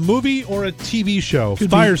 Firestorm. Is it a movie or a TV show?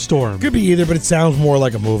 Firestorm. Could be either, but it sounds more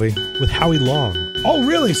like a movie. With Howie Long. Oh,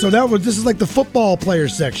 really? So this is like the football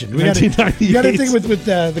players section. You got to think with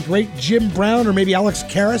the great Jim Brown or maybe Alex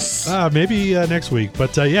Karras. Maybe next week.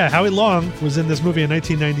 But yeah, Howie Long was in this movie in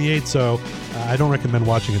 1998, so I don't recommend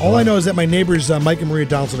watching it. All I know is that my neighbors, Mike and Maria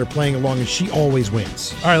Donaldson, are playing along, and she always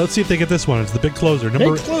wins. All right, let's see if they get this one. It's the big closer.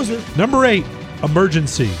 Closer. Number 8,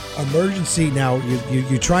 Emergency. Now,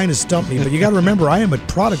 you're trying to stump me, but you got to remember, I am a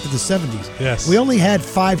product of the 70s. Yes. We only had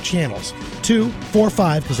 5 channels. 2, 4,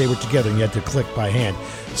 5, because they were together and you had to click by hand.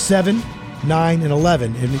 7, 9, and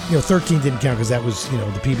 11. And 13 didn't count because that was the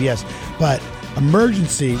PBS. But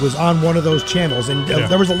Emergency was on one of those channels, and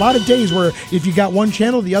there was a lot of days where if you got one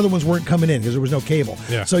channel, the other ones weren't coming in because there was no cable.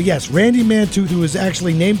 Yeah. So yes, Randy Mantooth, who was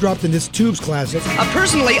actually name dropped in this Tubes classic. A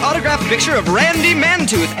personally autographed picture of Randy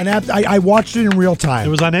Mantooth. And I watched it in real time. It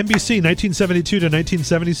was on NBC 1972 to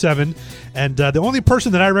 1977, and the only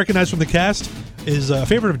person that I recognize from the cast is a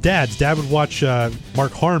favorite of Dad's. Dad would watch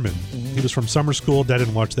Mark Harmon. He was from summer school. Dad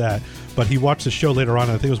didn't watch that. But he watched the show later on.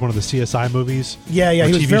 I think it was one of the CSI movies. Yeah, he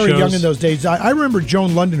was TV very shows. young in those days. I remember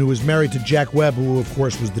Joan London, who was married to Jack Webb, who, of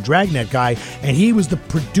course, was the Dragnet guy, and he was the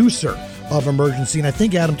producer of Emergency, and I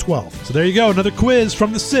think Adam 12. So there you go, another quiz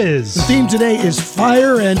from the Sizz. The theme today is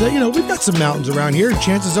fire, and, we've got some mountains around here, and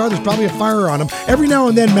chances are there's probably a fire on them. Every now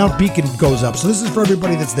and then, Mount Beacon goes up, so this is for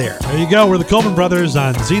everybody that's there. There you go. We're the Colvin Brothers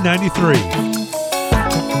on Z93.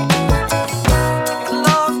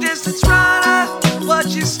 Long-distance runner, what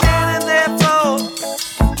you standing there for?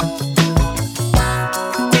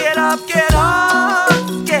 Get up, get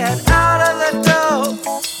on, get out of the door.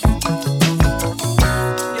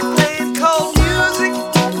 You're playing cold music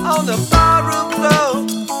on the barroom floor,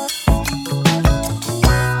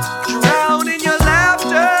 drowning your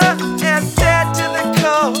laughter and dead to the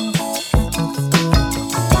core.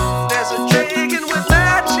 There's a dragon with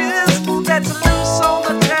matches that's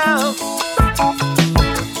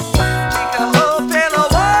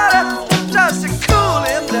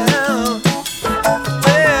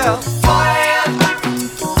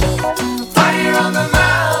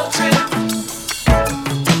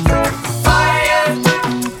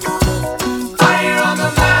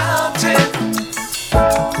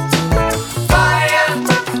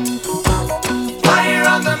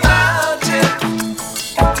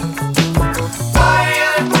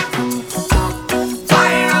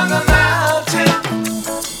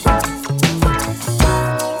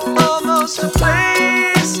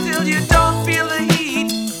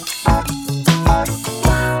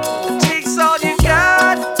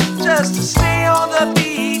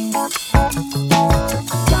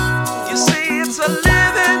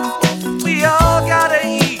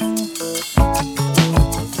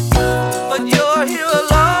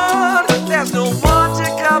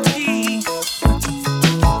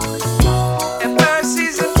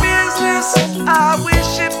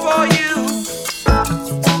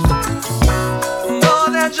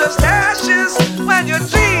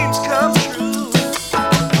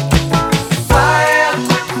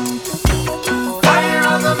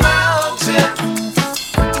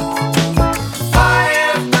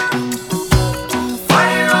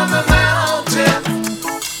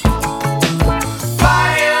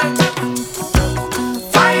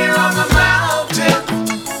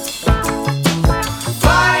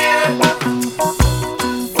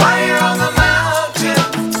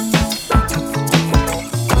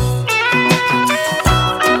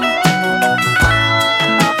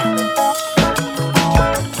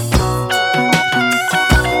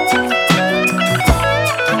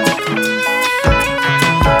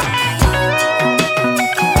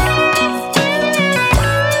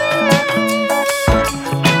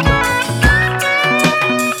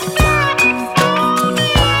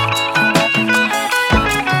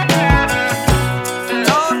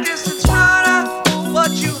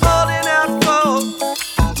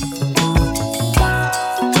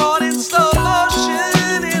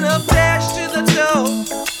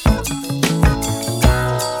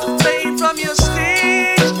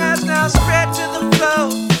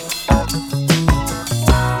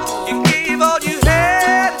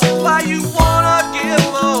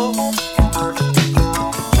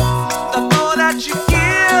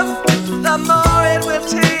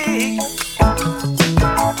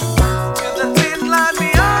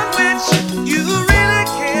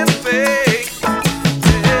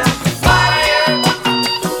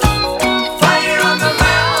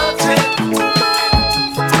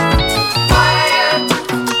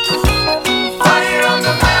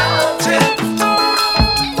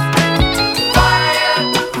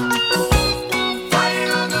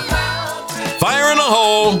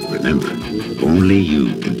Remember, only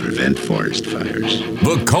you can prevent forest fires.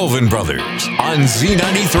 The Colvin Brothers on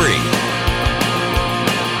Z93.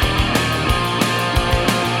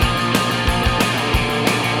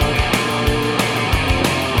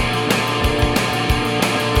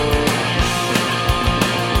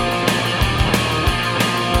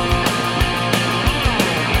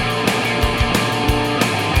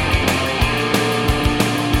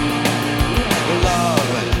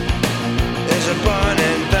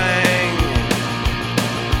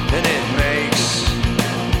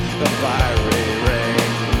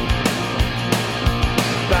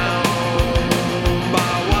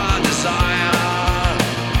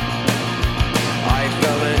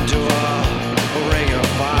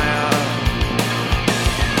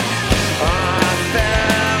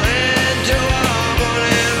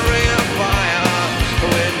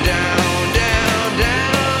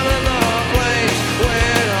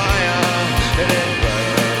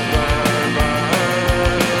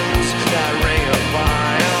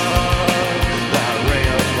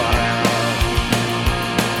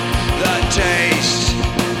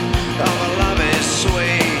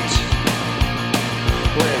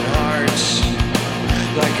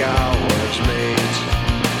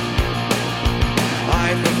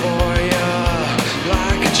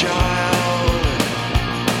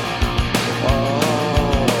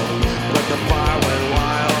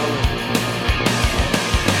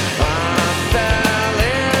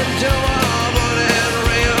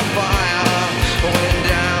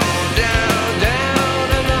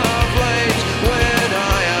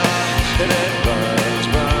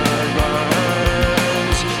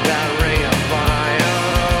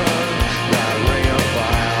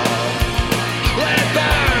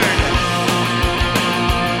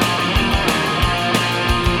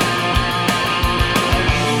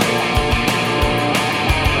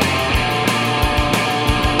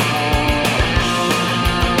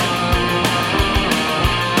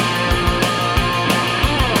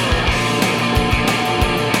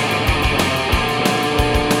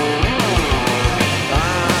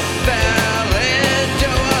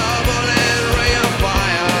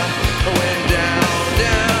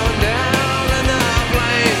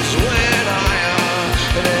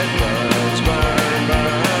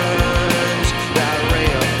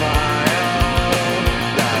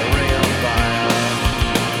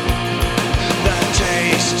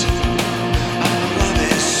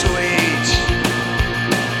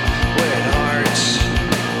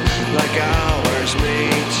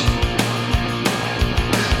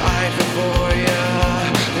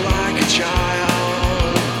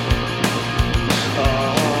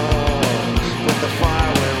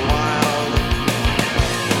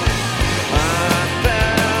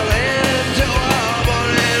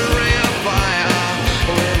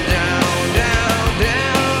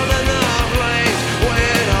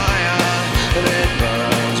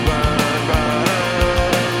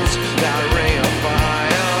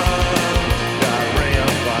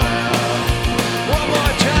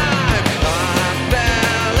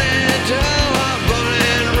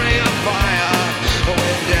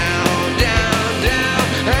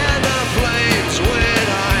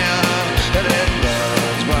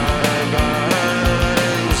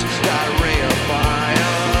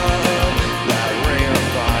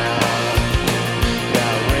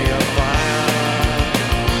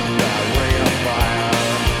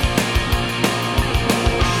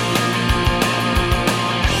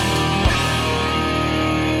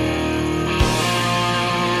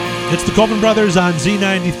 It's the Colvin Brothers on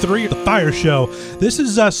Z93, The Fire Show. This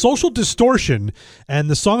is Social Distortion, and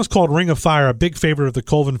the song is called Ring of Fire, a big favorite of the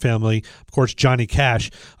Colvin family, of course, Johnny Cash.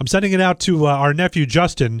 I'm sending it out to our nephew,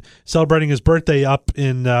 Justin, celebrating his birthday up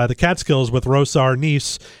in the Catskills with Rosa, our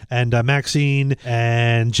niece, and Maxine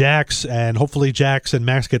and Jax, and hopefully Jax and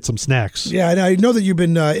Max get some snacks. Yeah, and I know that you've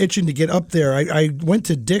been itching to get up there. I went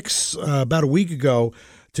to Dick's about a week ago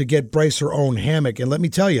to get Bryce her own hammock. And let me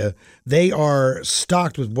tell you, they are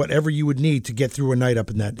stocked with whatever you would need to get through a night up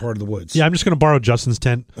in that part of the woods. Yeah, I'm just going to borrow Justin's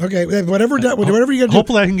tent. Okay, whatever you got to do.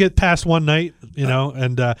 Hopefully I can get past one night,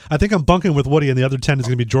 and I think I'm bunking with Woody, and the other tent is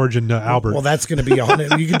going to be George and Albert. Well, that's going to be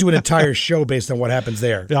you can do an entire show based on what happens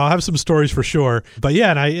there. Yeah, I'll have some stories for sure. But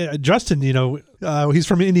yeah, and Justin, He's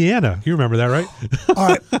from Indiana. You remember that, right? All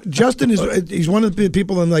right. Justin he's one of the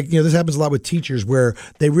people, and this happens a lot with teachers where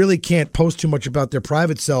they really can't post too much about their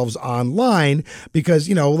private selves online because,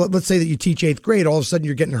 let's say that you teach 8th grade, all of a sudden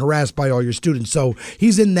you're getting harassed by all your students. So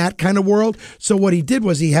he's in that kind of world. So what he did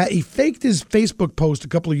was he faked his Facebook post a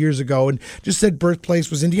couple of years ago and just said birthplace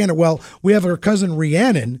was Indiana. Well, we have our cousin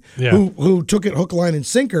Rhiannon who took it hook, line, and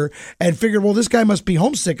sinker and figured, well, this guy must be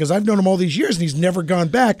homesick because I've known him all these years and he's never gone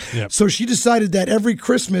back. Yep. So she decided that every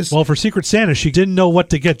Christmas. Well, for Secret Santa, she didn't know what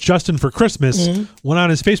to get Justin for Christmas. Went on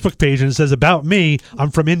his Facebook page and it says, about me,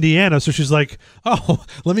 I'm from Indiana. So she's like, oh,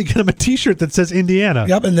 let me get him a T-shirt that says Indiana.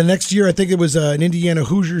 Yep, and the next year I think it was an Indiana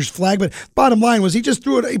Hoosiers flag. But bottom line was he just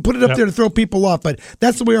he put it up there to throw people off. But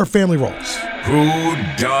that's the way our family rolls. Who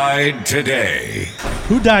died today?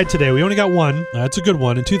 Who died today? We only got one. That's a good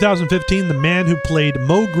one. In 2015, the man who played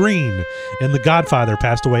Mo Green in The Godfather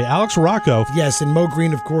passed away. Alex Rocco. Yes, and Mo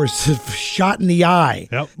Green, of course, shot in the eye.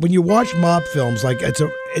 Yep. When you watch mob films, like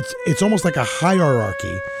it's almost like a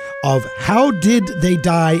hierarchy of how did they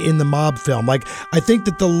die in the mob film. Like, I think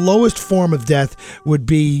that the lowest form of death would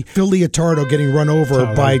be Phil Leotardo getting run over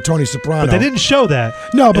by Tony Soprano. But they didn't show that.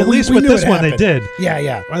 No, but at least with this one they did.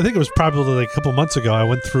 Yeah. I think it was probably like a couple months ago. I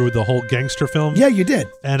went through the whole gangster film. Yeah, you did.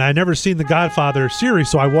 And I never seen the Godfather series,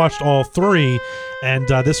 so I watched all three. And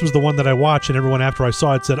this was the one that I watched, and everyone after I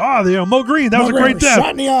saw it said, Mo Green, that was a great death.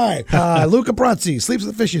 Shot in the eye. Luca Brasi, sleeps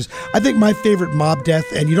with the fishes. I think my favorite mob death,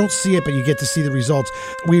 and you don't see it, but you get to see the results.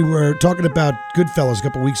 We were talking about Goodfellas a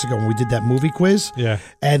couple weeks ago when we did that movie quiz. Yeah.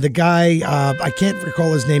 And the guy, I can't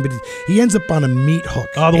recall his name, but he ends up on a meat hook.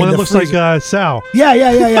 Oh, the one that looks freezer. like Sal. Yeah.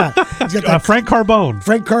 He's got that, Frank Carbone.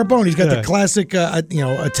 Frank Carbone. He's got the classic,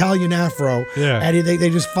 Italian afro. Yeah. And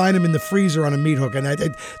they just find him in the freezer on a meat hook. And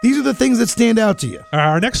these are the things that stand out to you.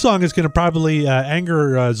 Our next song is going to probably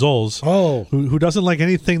anger Zols, who doesn't like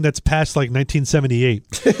anything that's past like 1978.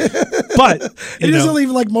 But he doesn't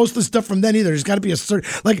even like most of the stuff from then either. There's got to be a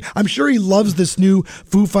certain, like, I'm sure he loves this new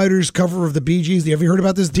Foo Fighters cover of the Bee Gees. Have you heard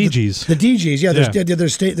about this? DGs. The DGs, yeah.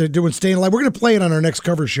 They're doing Staying Alive. We're going to play it on our next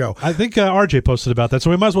cover show. I think RJ posted about that, so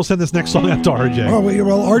we might as well send this next song out to RJ. Oh,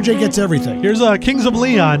 well, RJ gets everything. Here's Kings of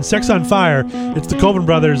Leon, Sex on Fire. It's the Colvin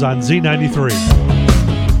Brothers on Z93.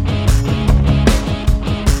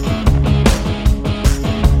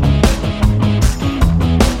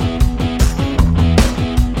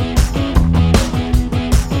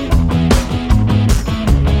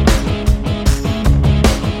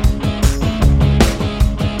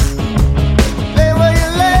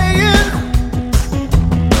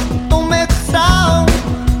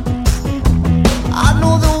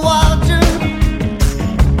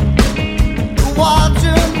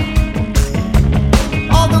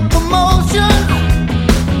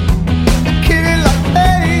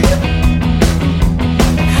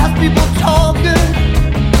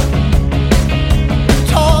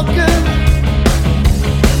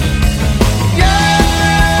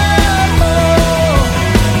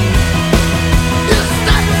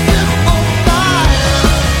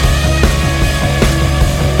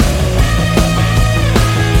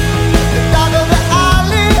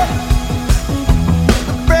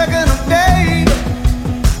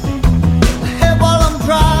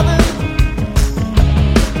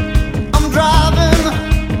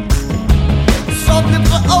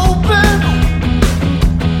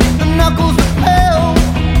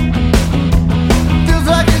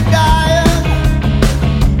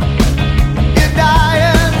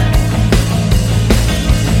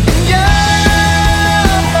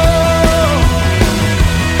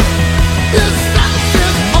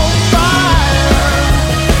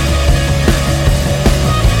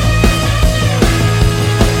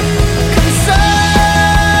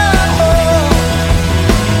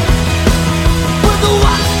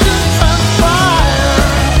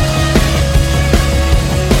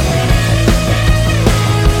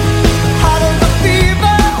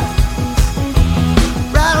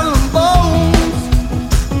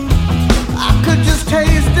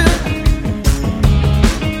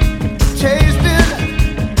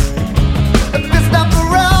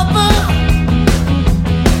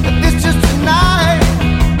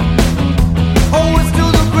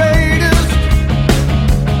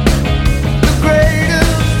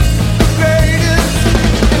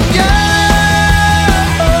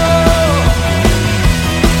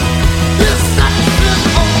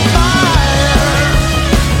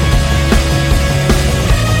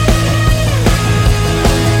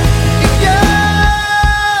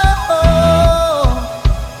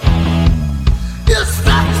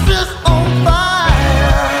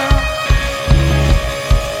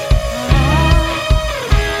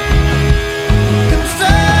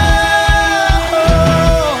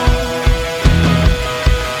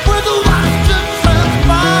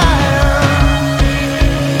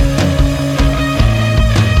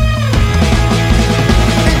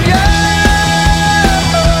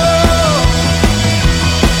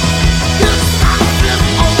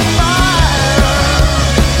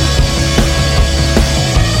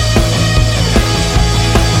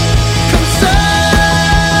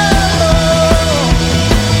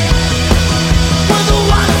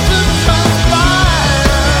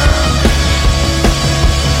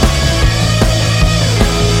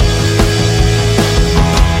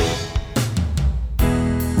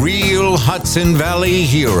 Hudson Valley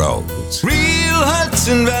heroes. Real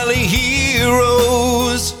Hudson Valley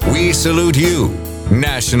heroes. We salute you,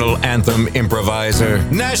 National Anthem Improviser.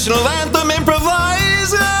 National Anthem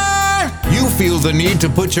Improviser! You feel the need to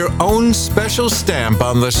put your own special stamp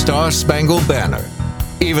on the Star-Spangled Banner,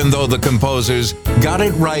 even though the composers got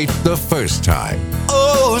it right the first time.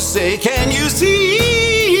 Oh, say, can you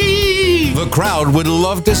see? The crowd would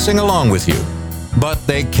love to sing along with you, but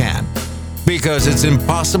they can't, because it's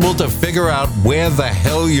impossible to figure out where the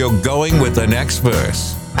hell you're going with the next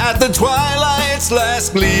verse. At the twilight's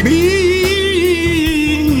last gleaming,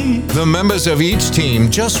 the members of each team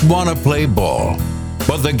just want to play ball.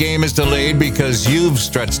 But the game is delayed because you've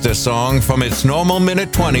stretched the song from its normal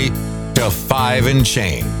minute 20 to 5 and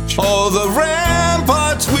change. Oh, the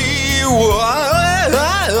ramparts we wide.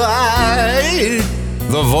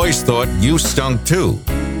 The voice thought you stunk too.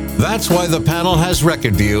 That's why the panel has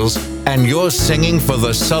record deals, and you're singing for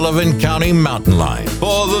the Sullivan County Mountain Line.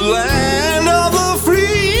 For the land of the free.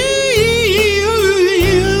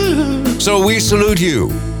 So we salute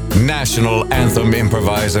you, National Anthem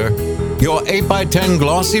Improviser. Your 8x10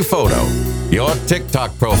 glossy photo, your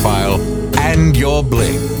TikTok profile, and your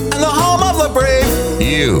bling. And the home of the brave,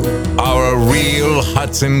 you are a real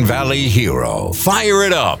Hudson Valley hero. Fire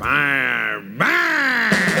it up.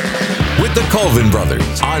 With the Colvin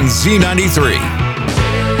Brothers on Z93.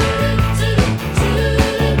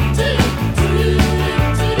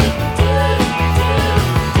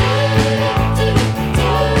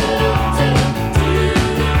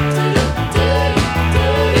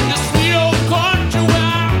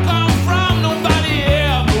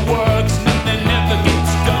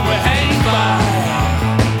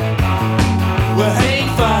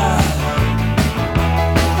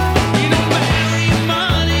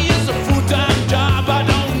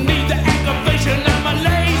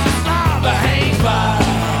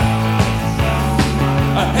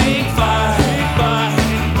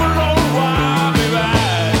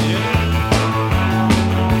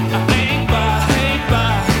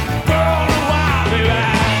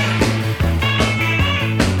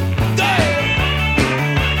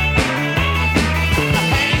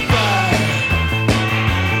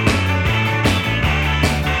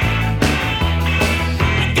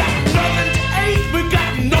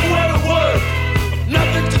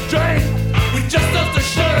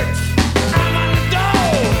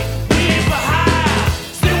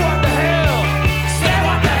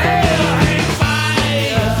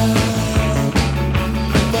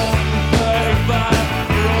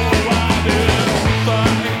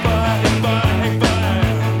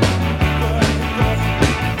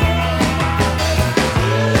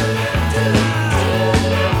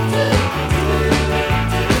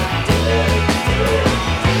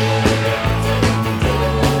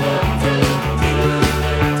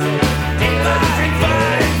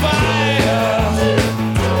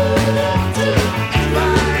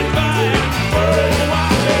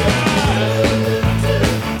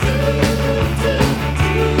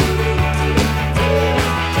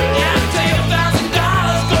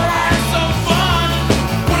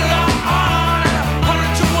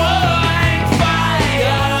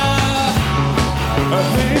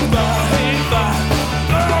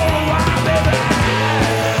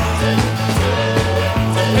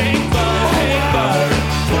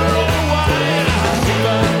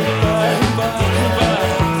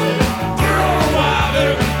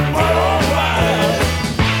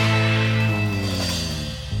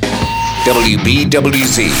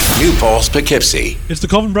 WBWZ, New Paltz, Poughkeepsie. It's the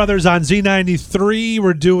Colvin Brothers on Z93.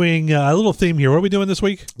 We're doing a little theme here. What are we doing this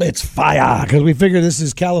week? It's fire, because we figure this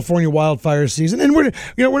is California wildfire season, and we're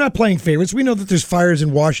not playing favorites. We know that there's fires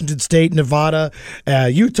in Washington State, Nevada,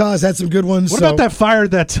 Utah's had some good ones. What about that fire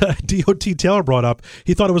that D.O.T. Taylor brought up?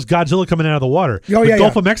 He thought it was Godzilla coming out of the water. Oh, yeah,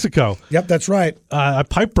 Gulf of Mexico. Yep, that's right. A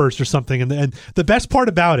pipe burst or something, and the best part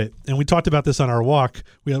about it, and we talked about this on our walk.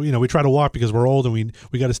 We try to walk because we're old and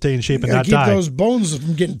we got to stay in shape and not die. Keep those bones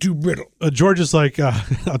from getting too brittle. George is like,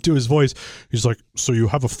 I'll do his voice. He's like, so you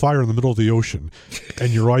have a fire in the middle of the ocean,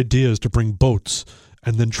 and your idea is to bring boats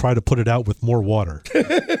and then try to put it out with more water.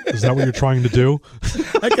 Is that what you're trying to do?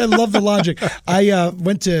 I love the logic. I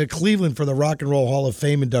went to Cleveland for the Rock and Roll Hall of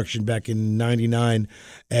Fame induction back in '99,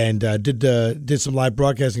 and did some live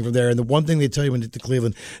broadcasting from there. And the one thing they tell you when you get to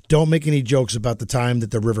Cleveland, don't make any jokes about the time that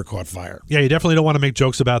the river caught fire. Yeah, you definitely don't want to make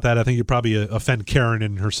jokes about that. I think you probably offend Karen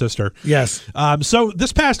and her sister. Yes. So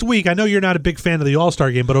this past week, I know you're not a big fan of the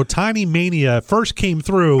All-Star game, but Ohtani Mania first came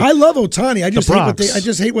through. I love Ohtani. I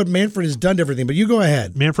just hate what Manfred has done to everything. But you go ahead.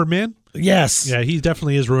 Manfred Man? Yes. Yeah, he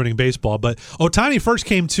definitely is ruining baseball. But Ohtani first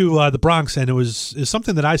came to the Bronx, and is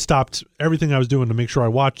something that I stopped everything I was doing to make sure I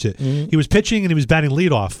watched it. Mm-hmm. He was pitching, and he was batting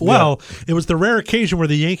leadoff. Well, it was the rare occasion where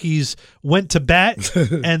the Yankees went to bat,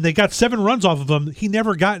 and they got 7 runs off of him. He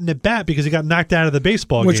never got in at bat because he got knocked out of the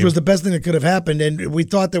baseball Which game. was the best thing that could have happened. And we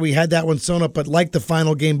thought that we had that one sewn up, but like the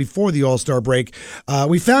final game before the All-Star break,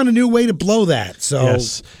 we found a new way to blow that. So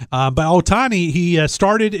Yes. But Ohtani, he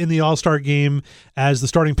started in the All-Star game as the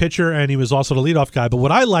starting pitcher, and he was also the leadoff guy. But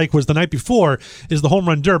what I like was the night before is the home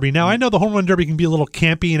run derby. Now, I know the home run derby can be a little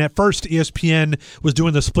campy, and at first ESPN was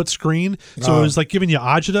doing the split screen, so it was like giving you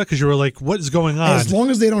agita because you were like, what is going on? as long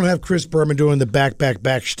as they don't have Chris Berman doing the back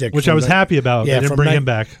shtick. Which I was happy about. They didn't bring him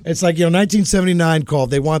back. It's like, 1979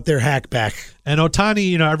 called. They want their hack back. And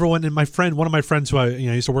Ohtani, everyone, and one of my friends who I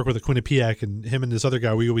used to work with at Quinnipiac, and him and this other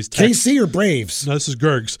guy, we always text. KC or Braves? No, this is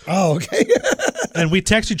Gergs. Oh, okay. And we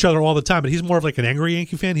text each other all the time, but he's more of like an angry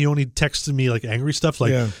Yankee fan. He only texts me like angry stuff.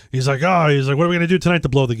 Like he's like, what are we going to do tonight to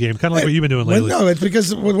blow the game? Kind of like what you've been doing lately. No, it's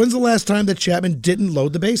because when's the last time that Chapman didn't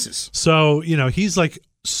load the bases? So, he's like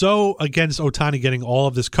so against Ohtani getting all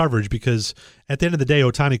of this coverage because at the end of the day,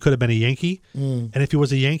 Ohtani could have been a Yankee. And if he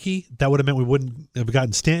was a Yankee, that would have meant we wouldn't have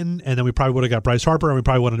gotten Stanton, and then we probably would have got Bryce Harper, and we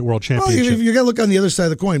probably won a world championship. Well, you got to look on the other side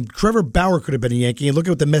of the coin. Trevor Bauer could have been a Yankee, and look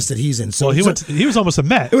at what the mess that he's in. So he was almost a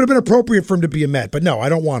Met. It would have been appropriate for him to be a Met, but no, I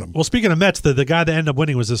don't want him. Well, speaking of Mets, the guy that ended up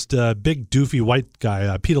winning was this big doofy white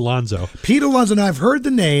guy, Pete Alonso. Pete Alonso, now I've heard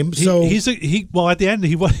the name. So at the end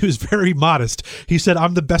he was very modest. He said,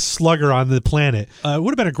 "I'm the best slugger on the planet." It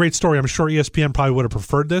would have been a great story. I'm sure ESPN probably would have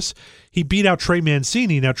preferred this. He beat out Trey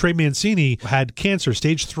Mancini. Now, Trey Mancini had cancer,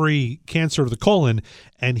 stage 3 cancer of the colon,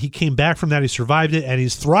 and he came back from that. He survived it, and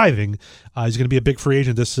he's thriving. He's going to be a big free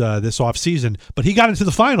agent this offseason. But he got into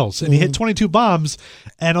the finals, and he hit 22 bombs,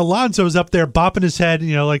 and Alonso's up there bopping his head,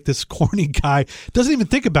 like this corny guy. Doesn't even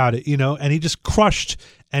think about it, and he just crushed,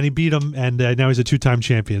 and he beat him, and now he's a 2-time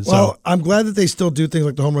champion. Well, I'm glad that they still do things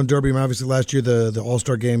like the home run derby. I mean, obviously, last year the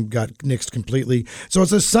All-Star game got nixed completely. So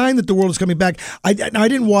it's a sign that the world is coming back. I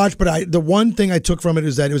didn't watch, but the one thing I took from it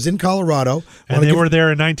is that it was in Colorado. And they were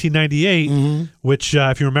there in 1998, which,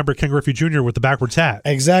 if you remember, Ken Griffey Jr. with the backwards hat.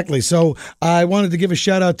 Exactly. So I wanted to give a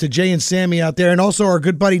shout-out to Jay and Sammy out there, and also our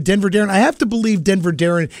good buddy Denver Darren. I have to believe Denver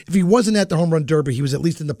Darren, if he wasn't at the home run derby, he was at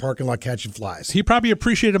least in the parking lot catching flies. He probably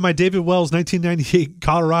appreciated my David Wells 1998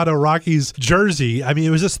 Colorado Rockies jersey. I mean,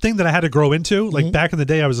 it was this thing that I had to grow into. Like back in the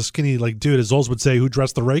day, I was a skinny dude, as Ols would say, who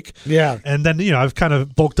dressed the rake. Yeah. And then, I've kind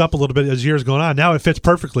of bulked up a little bit as years going on. Now it fits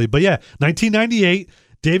perfectly. But yeah, 1998,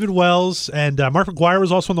 David Wells and Mark McGwire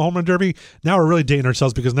was also in the home run derby. Now we're really dating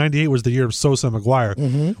ourselves because 98 was the year of Sosa and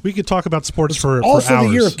McGwire. We could talk about sports for also hours.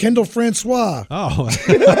 The year of Kendall Francois. Oh.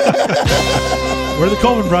 We're the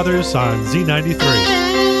Coleman Brothers on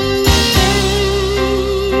Z93.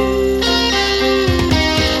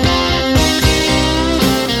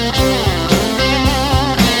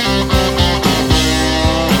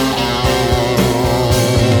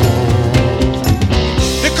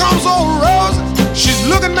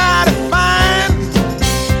 Looking mighty fine.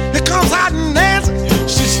 Here comes Hot Nancy.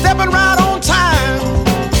 She's stepping right on time.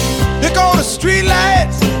 Here go the street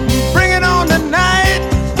lights. Bring it on tonight.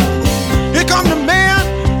 Here come the man.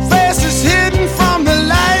 Face is hidden from the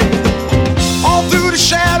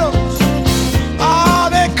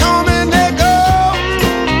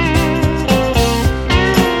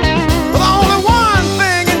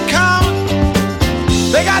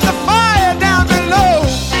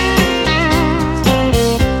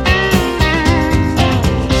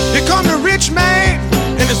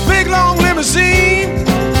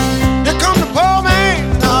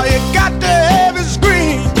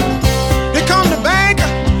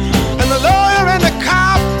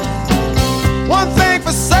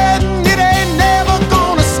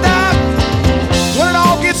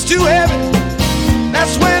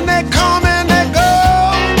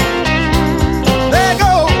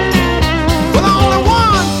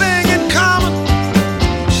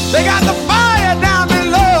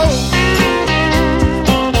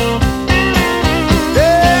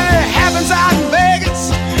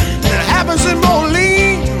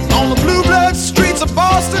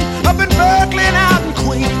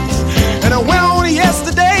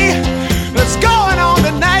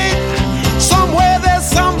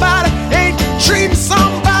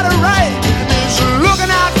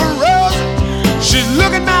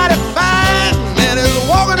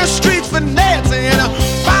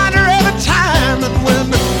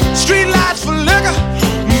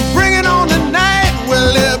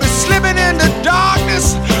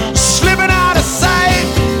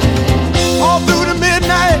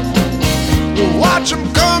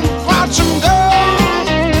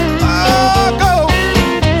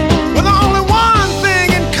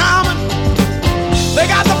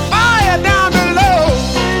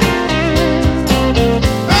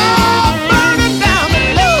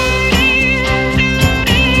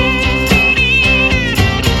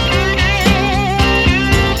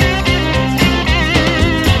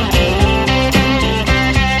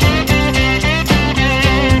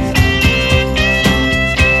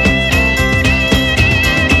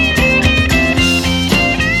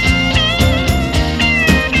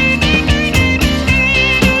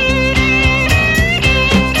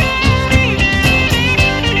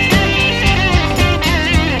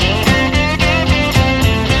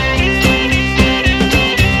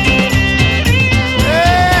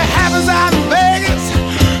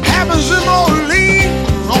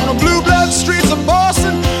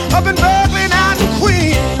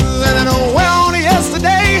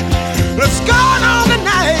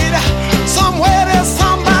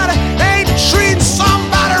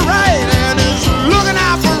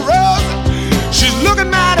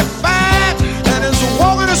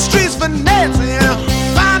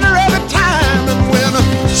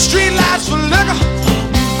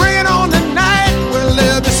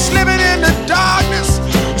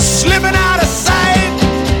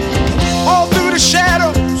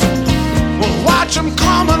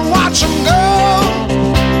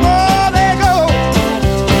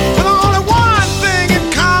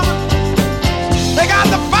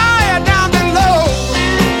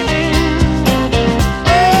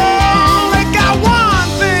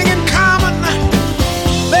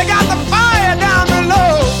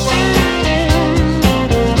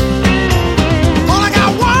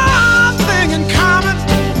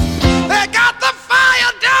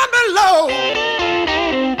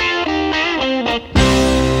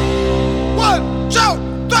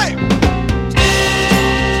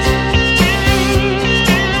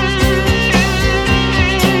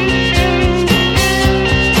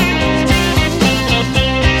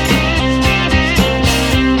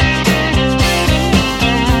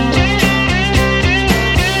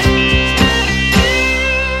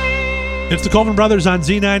It's the Colvin Brothers on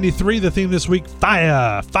Z93. The theme this week,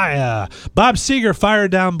 Fire, Fire. Bob Seger, Fire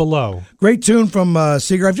Down Below. Great tune from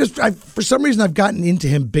Seger. For some reason, I've gotten into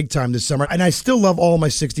him big time this summer, and I still love all my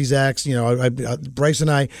 60s acts. You know, Bryce and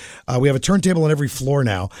I, we have a turntable on every floor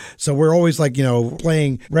now, so we're always like, you know,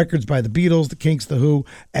 playing records by the Beatles, the Kinks, the Who,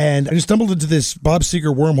 and I just stumbled into this Bob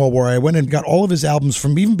Seger wormhole where I went and got all of his albums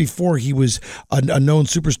from even before he was a known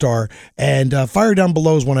superstar, and Fire Down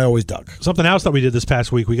Below is one I always dug. Something else that we did this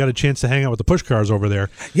past week, we got a chance to hang out with the Pushcars over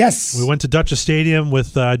there. Yes. We went to Duchess Stadium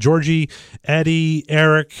with Georgie, Eddie,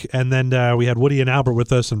 Eric, and then we had Woody and Albert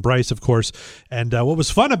with us, and Bryce, of course. And what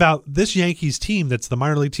was fun about this Yankees team, that's the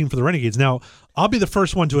minor league team for the Renegades. Now, I'll be the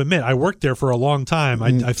first one to admit, I worked there for a long time.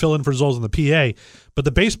 I fill in for Zoles in the PA. But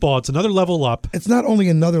the baseball, it's another level up. It's not only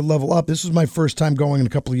another level up. This was my first time going in a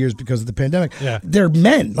couple of years because of the pandemic. Yeah. They're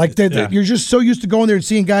men. Like you're just so used to going there and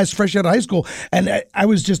seeing guys fresh out of high school. And I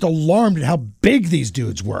was just alarmed at how big these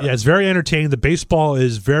dudes were. Yeah, it's very entertaining. The baseball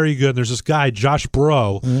is very good. And there's this guy, Josh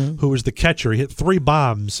Burrow, who was the catcher. He hit 3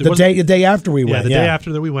 bombs. The day after we went. Yeah, the day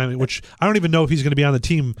after that we went, which I don't even know if he's going to be on the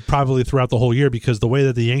team probably throughout the whole year because the way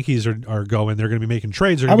that the Yankees are going, they're going to be making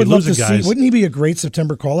trades. They're going to be losing guys. Wouldn't he be a great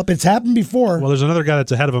September call-up? It's happened before. Well, there's another guy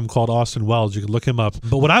that's ahead of him called Austin Wells. You can look him up.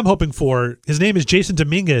 But what I'm hoping for, his name is Jason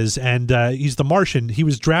Dominguez, and he's the Martian. He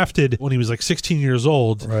was drafted when he was like 16 years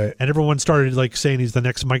old, right? And everyone started like saying he's the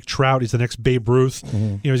next Mike Trout, he's the next Babe Ruth. You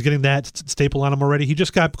know, he's getting that staple on him already. He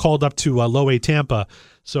just got called up to Low A Tampa.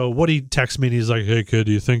 So Woody texts me and he's like, "Hey kid,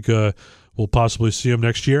 do you think we'll possibly see him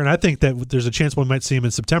next year?" And I think that there's a chance we might see him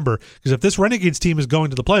in September because if this Renegades team is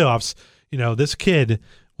going to the playoffs, you know, this kid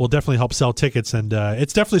will definitely help sell tickets, and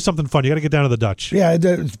it's definitely something fun. You got to get down to the Dutch. Yeah,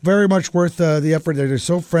 it's very much worth the effort. They're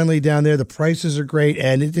so friendly down there. The prices are great,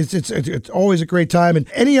 and it's always a great time. And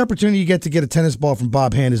any opportunity you get to get a tennis ball from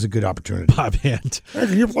Bob Hand is a good opportunity. Bob Hand. Hey,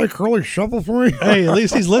 can you play curly shuffle for me? Hey, at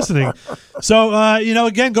least he's listening. So, you know,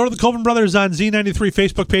 again, go to the Colvin Brothers on Z93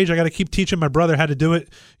 Facebook page. I got to keep teaching my brother how to do it.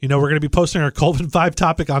 You know, we're going to be posting our Colvin 5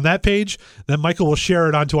 topic on that page. Then Michael will share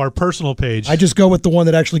it onto our personal page. I just go with the one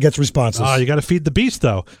that actually gets responses. You got to feed the beast,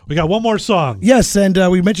 though. We got one more song. Yes, and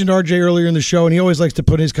we mentioned RJ earlier in the show, and he always likes to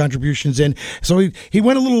put his contributions in. So he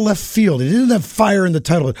went a little left field. He didn't have fire in the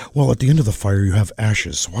title. Well, at the end of the fire, you have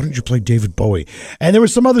ashes. So why don't you play David Bowie? And there were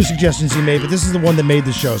some other suggestions he made, but this is the one that made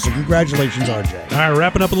the show. So congratulations, RJ. All right,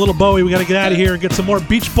 wrapping up a little Bowie. We got to get out of here and get some more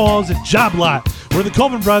beach balls and Job Lot. We're the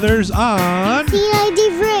Colvin Brothers on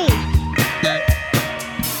Z93.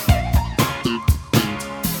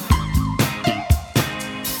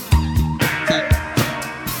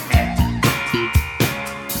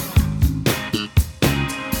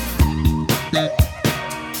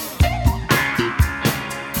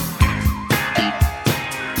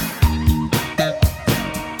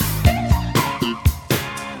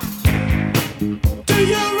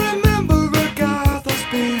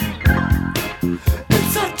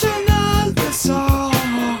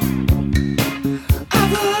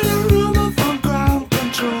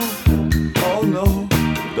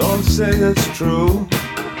 It's true.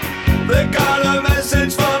 They got a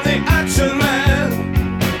message from the action man.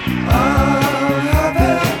 I'm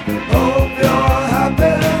happy, hope you're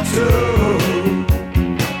happy too.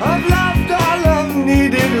 I've loved all I've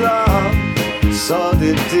needed love, saw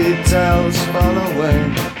the details fall away.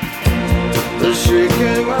 The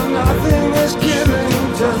shrieking when nothing is killing,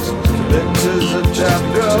 just pictures of chap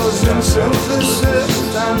girls and synthesis.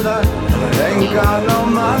 And I ain't got no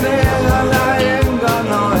money and I ain't got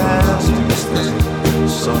no hands.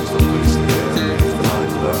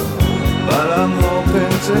 But I'm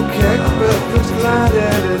hoping to kick because glad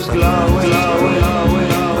it is glowing.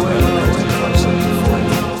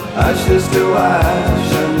 Ashes to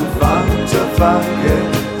ash and funk to funk it.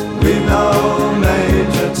 We know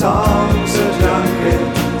Major Tom's a junkie,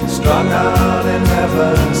 strung out in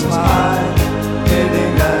heaven's high,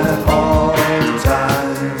 hitting an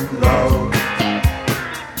all-time low.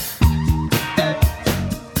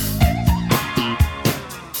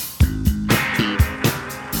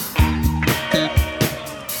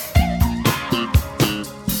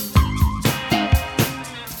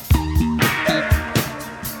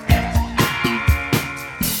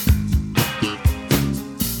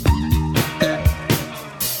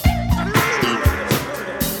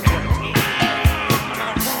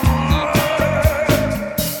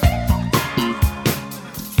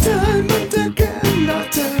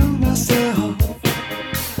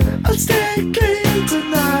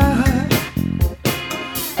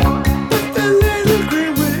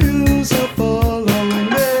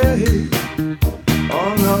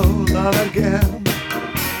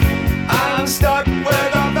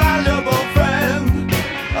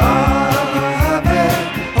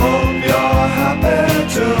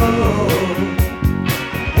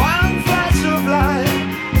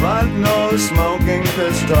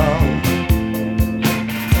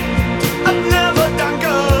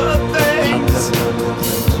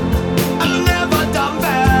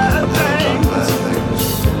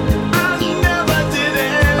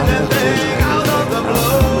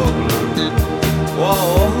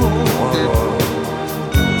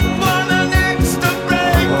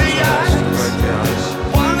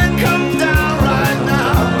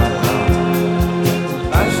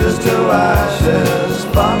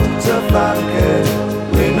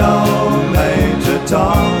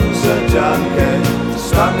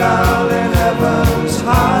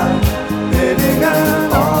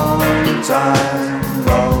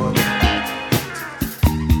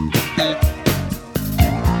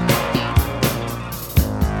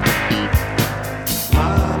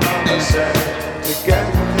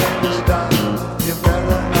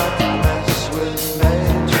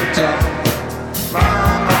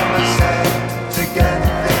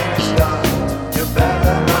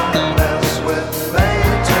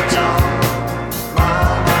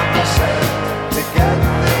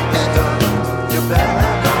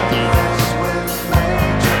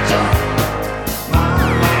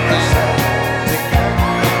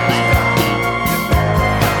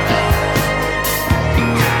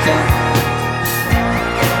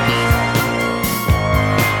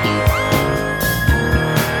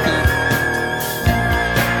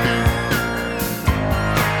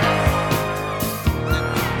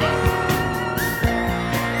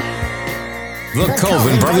 The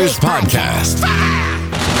Colvin Brothers Podcast.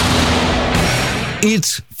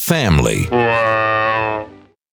 It's family.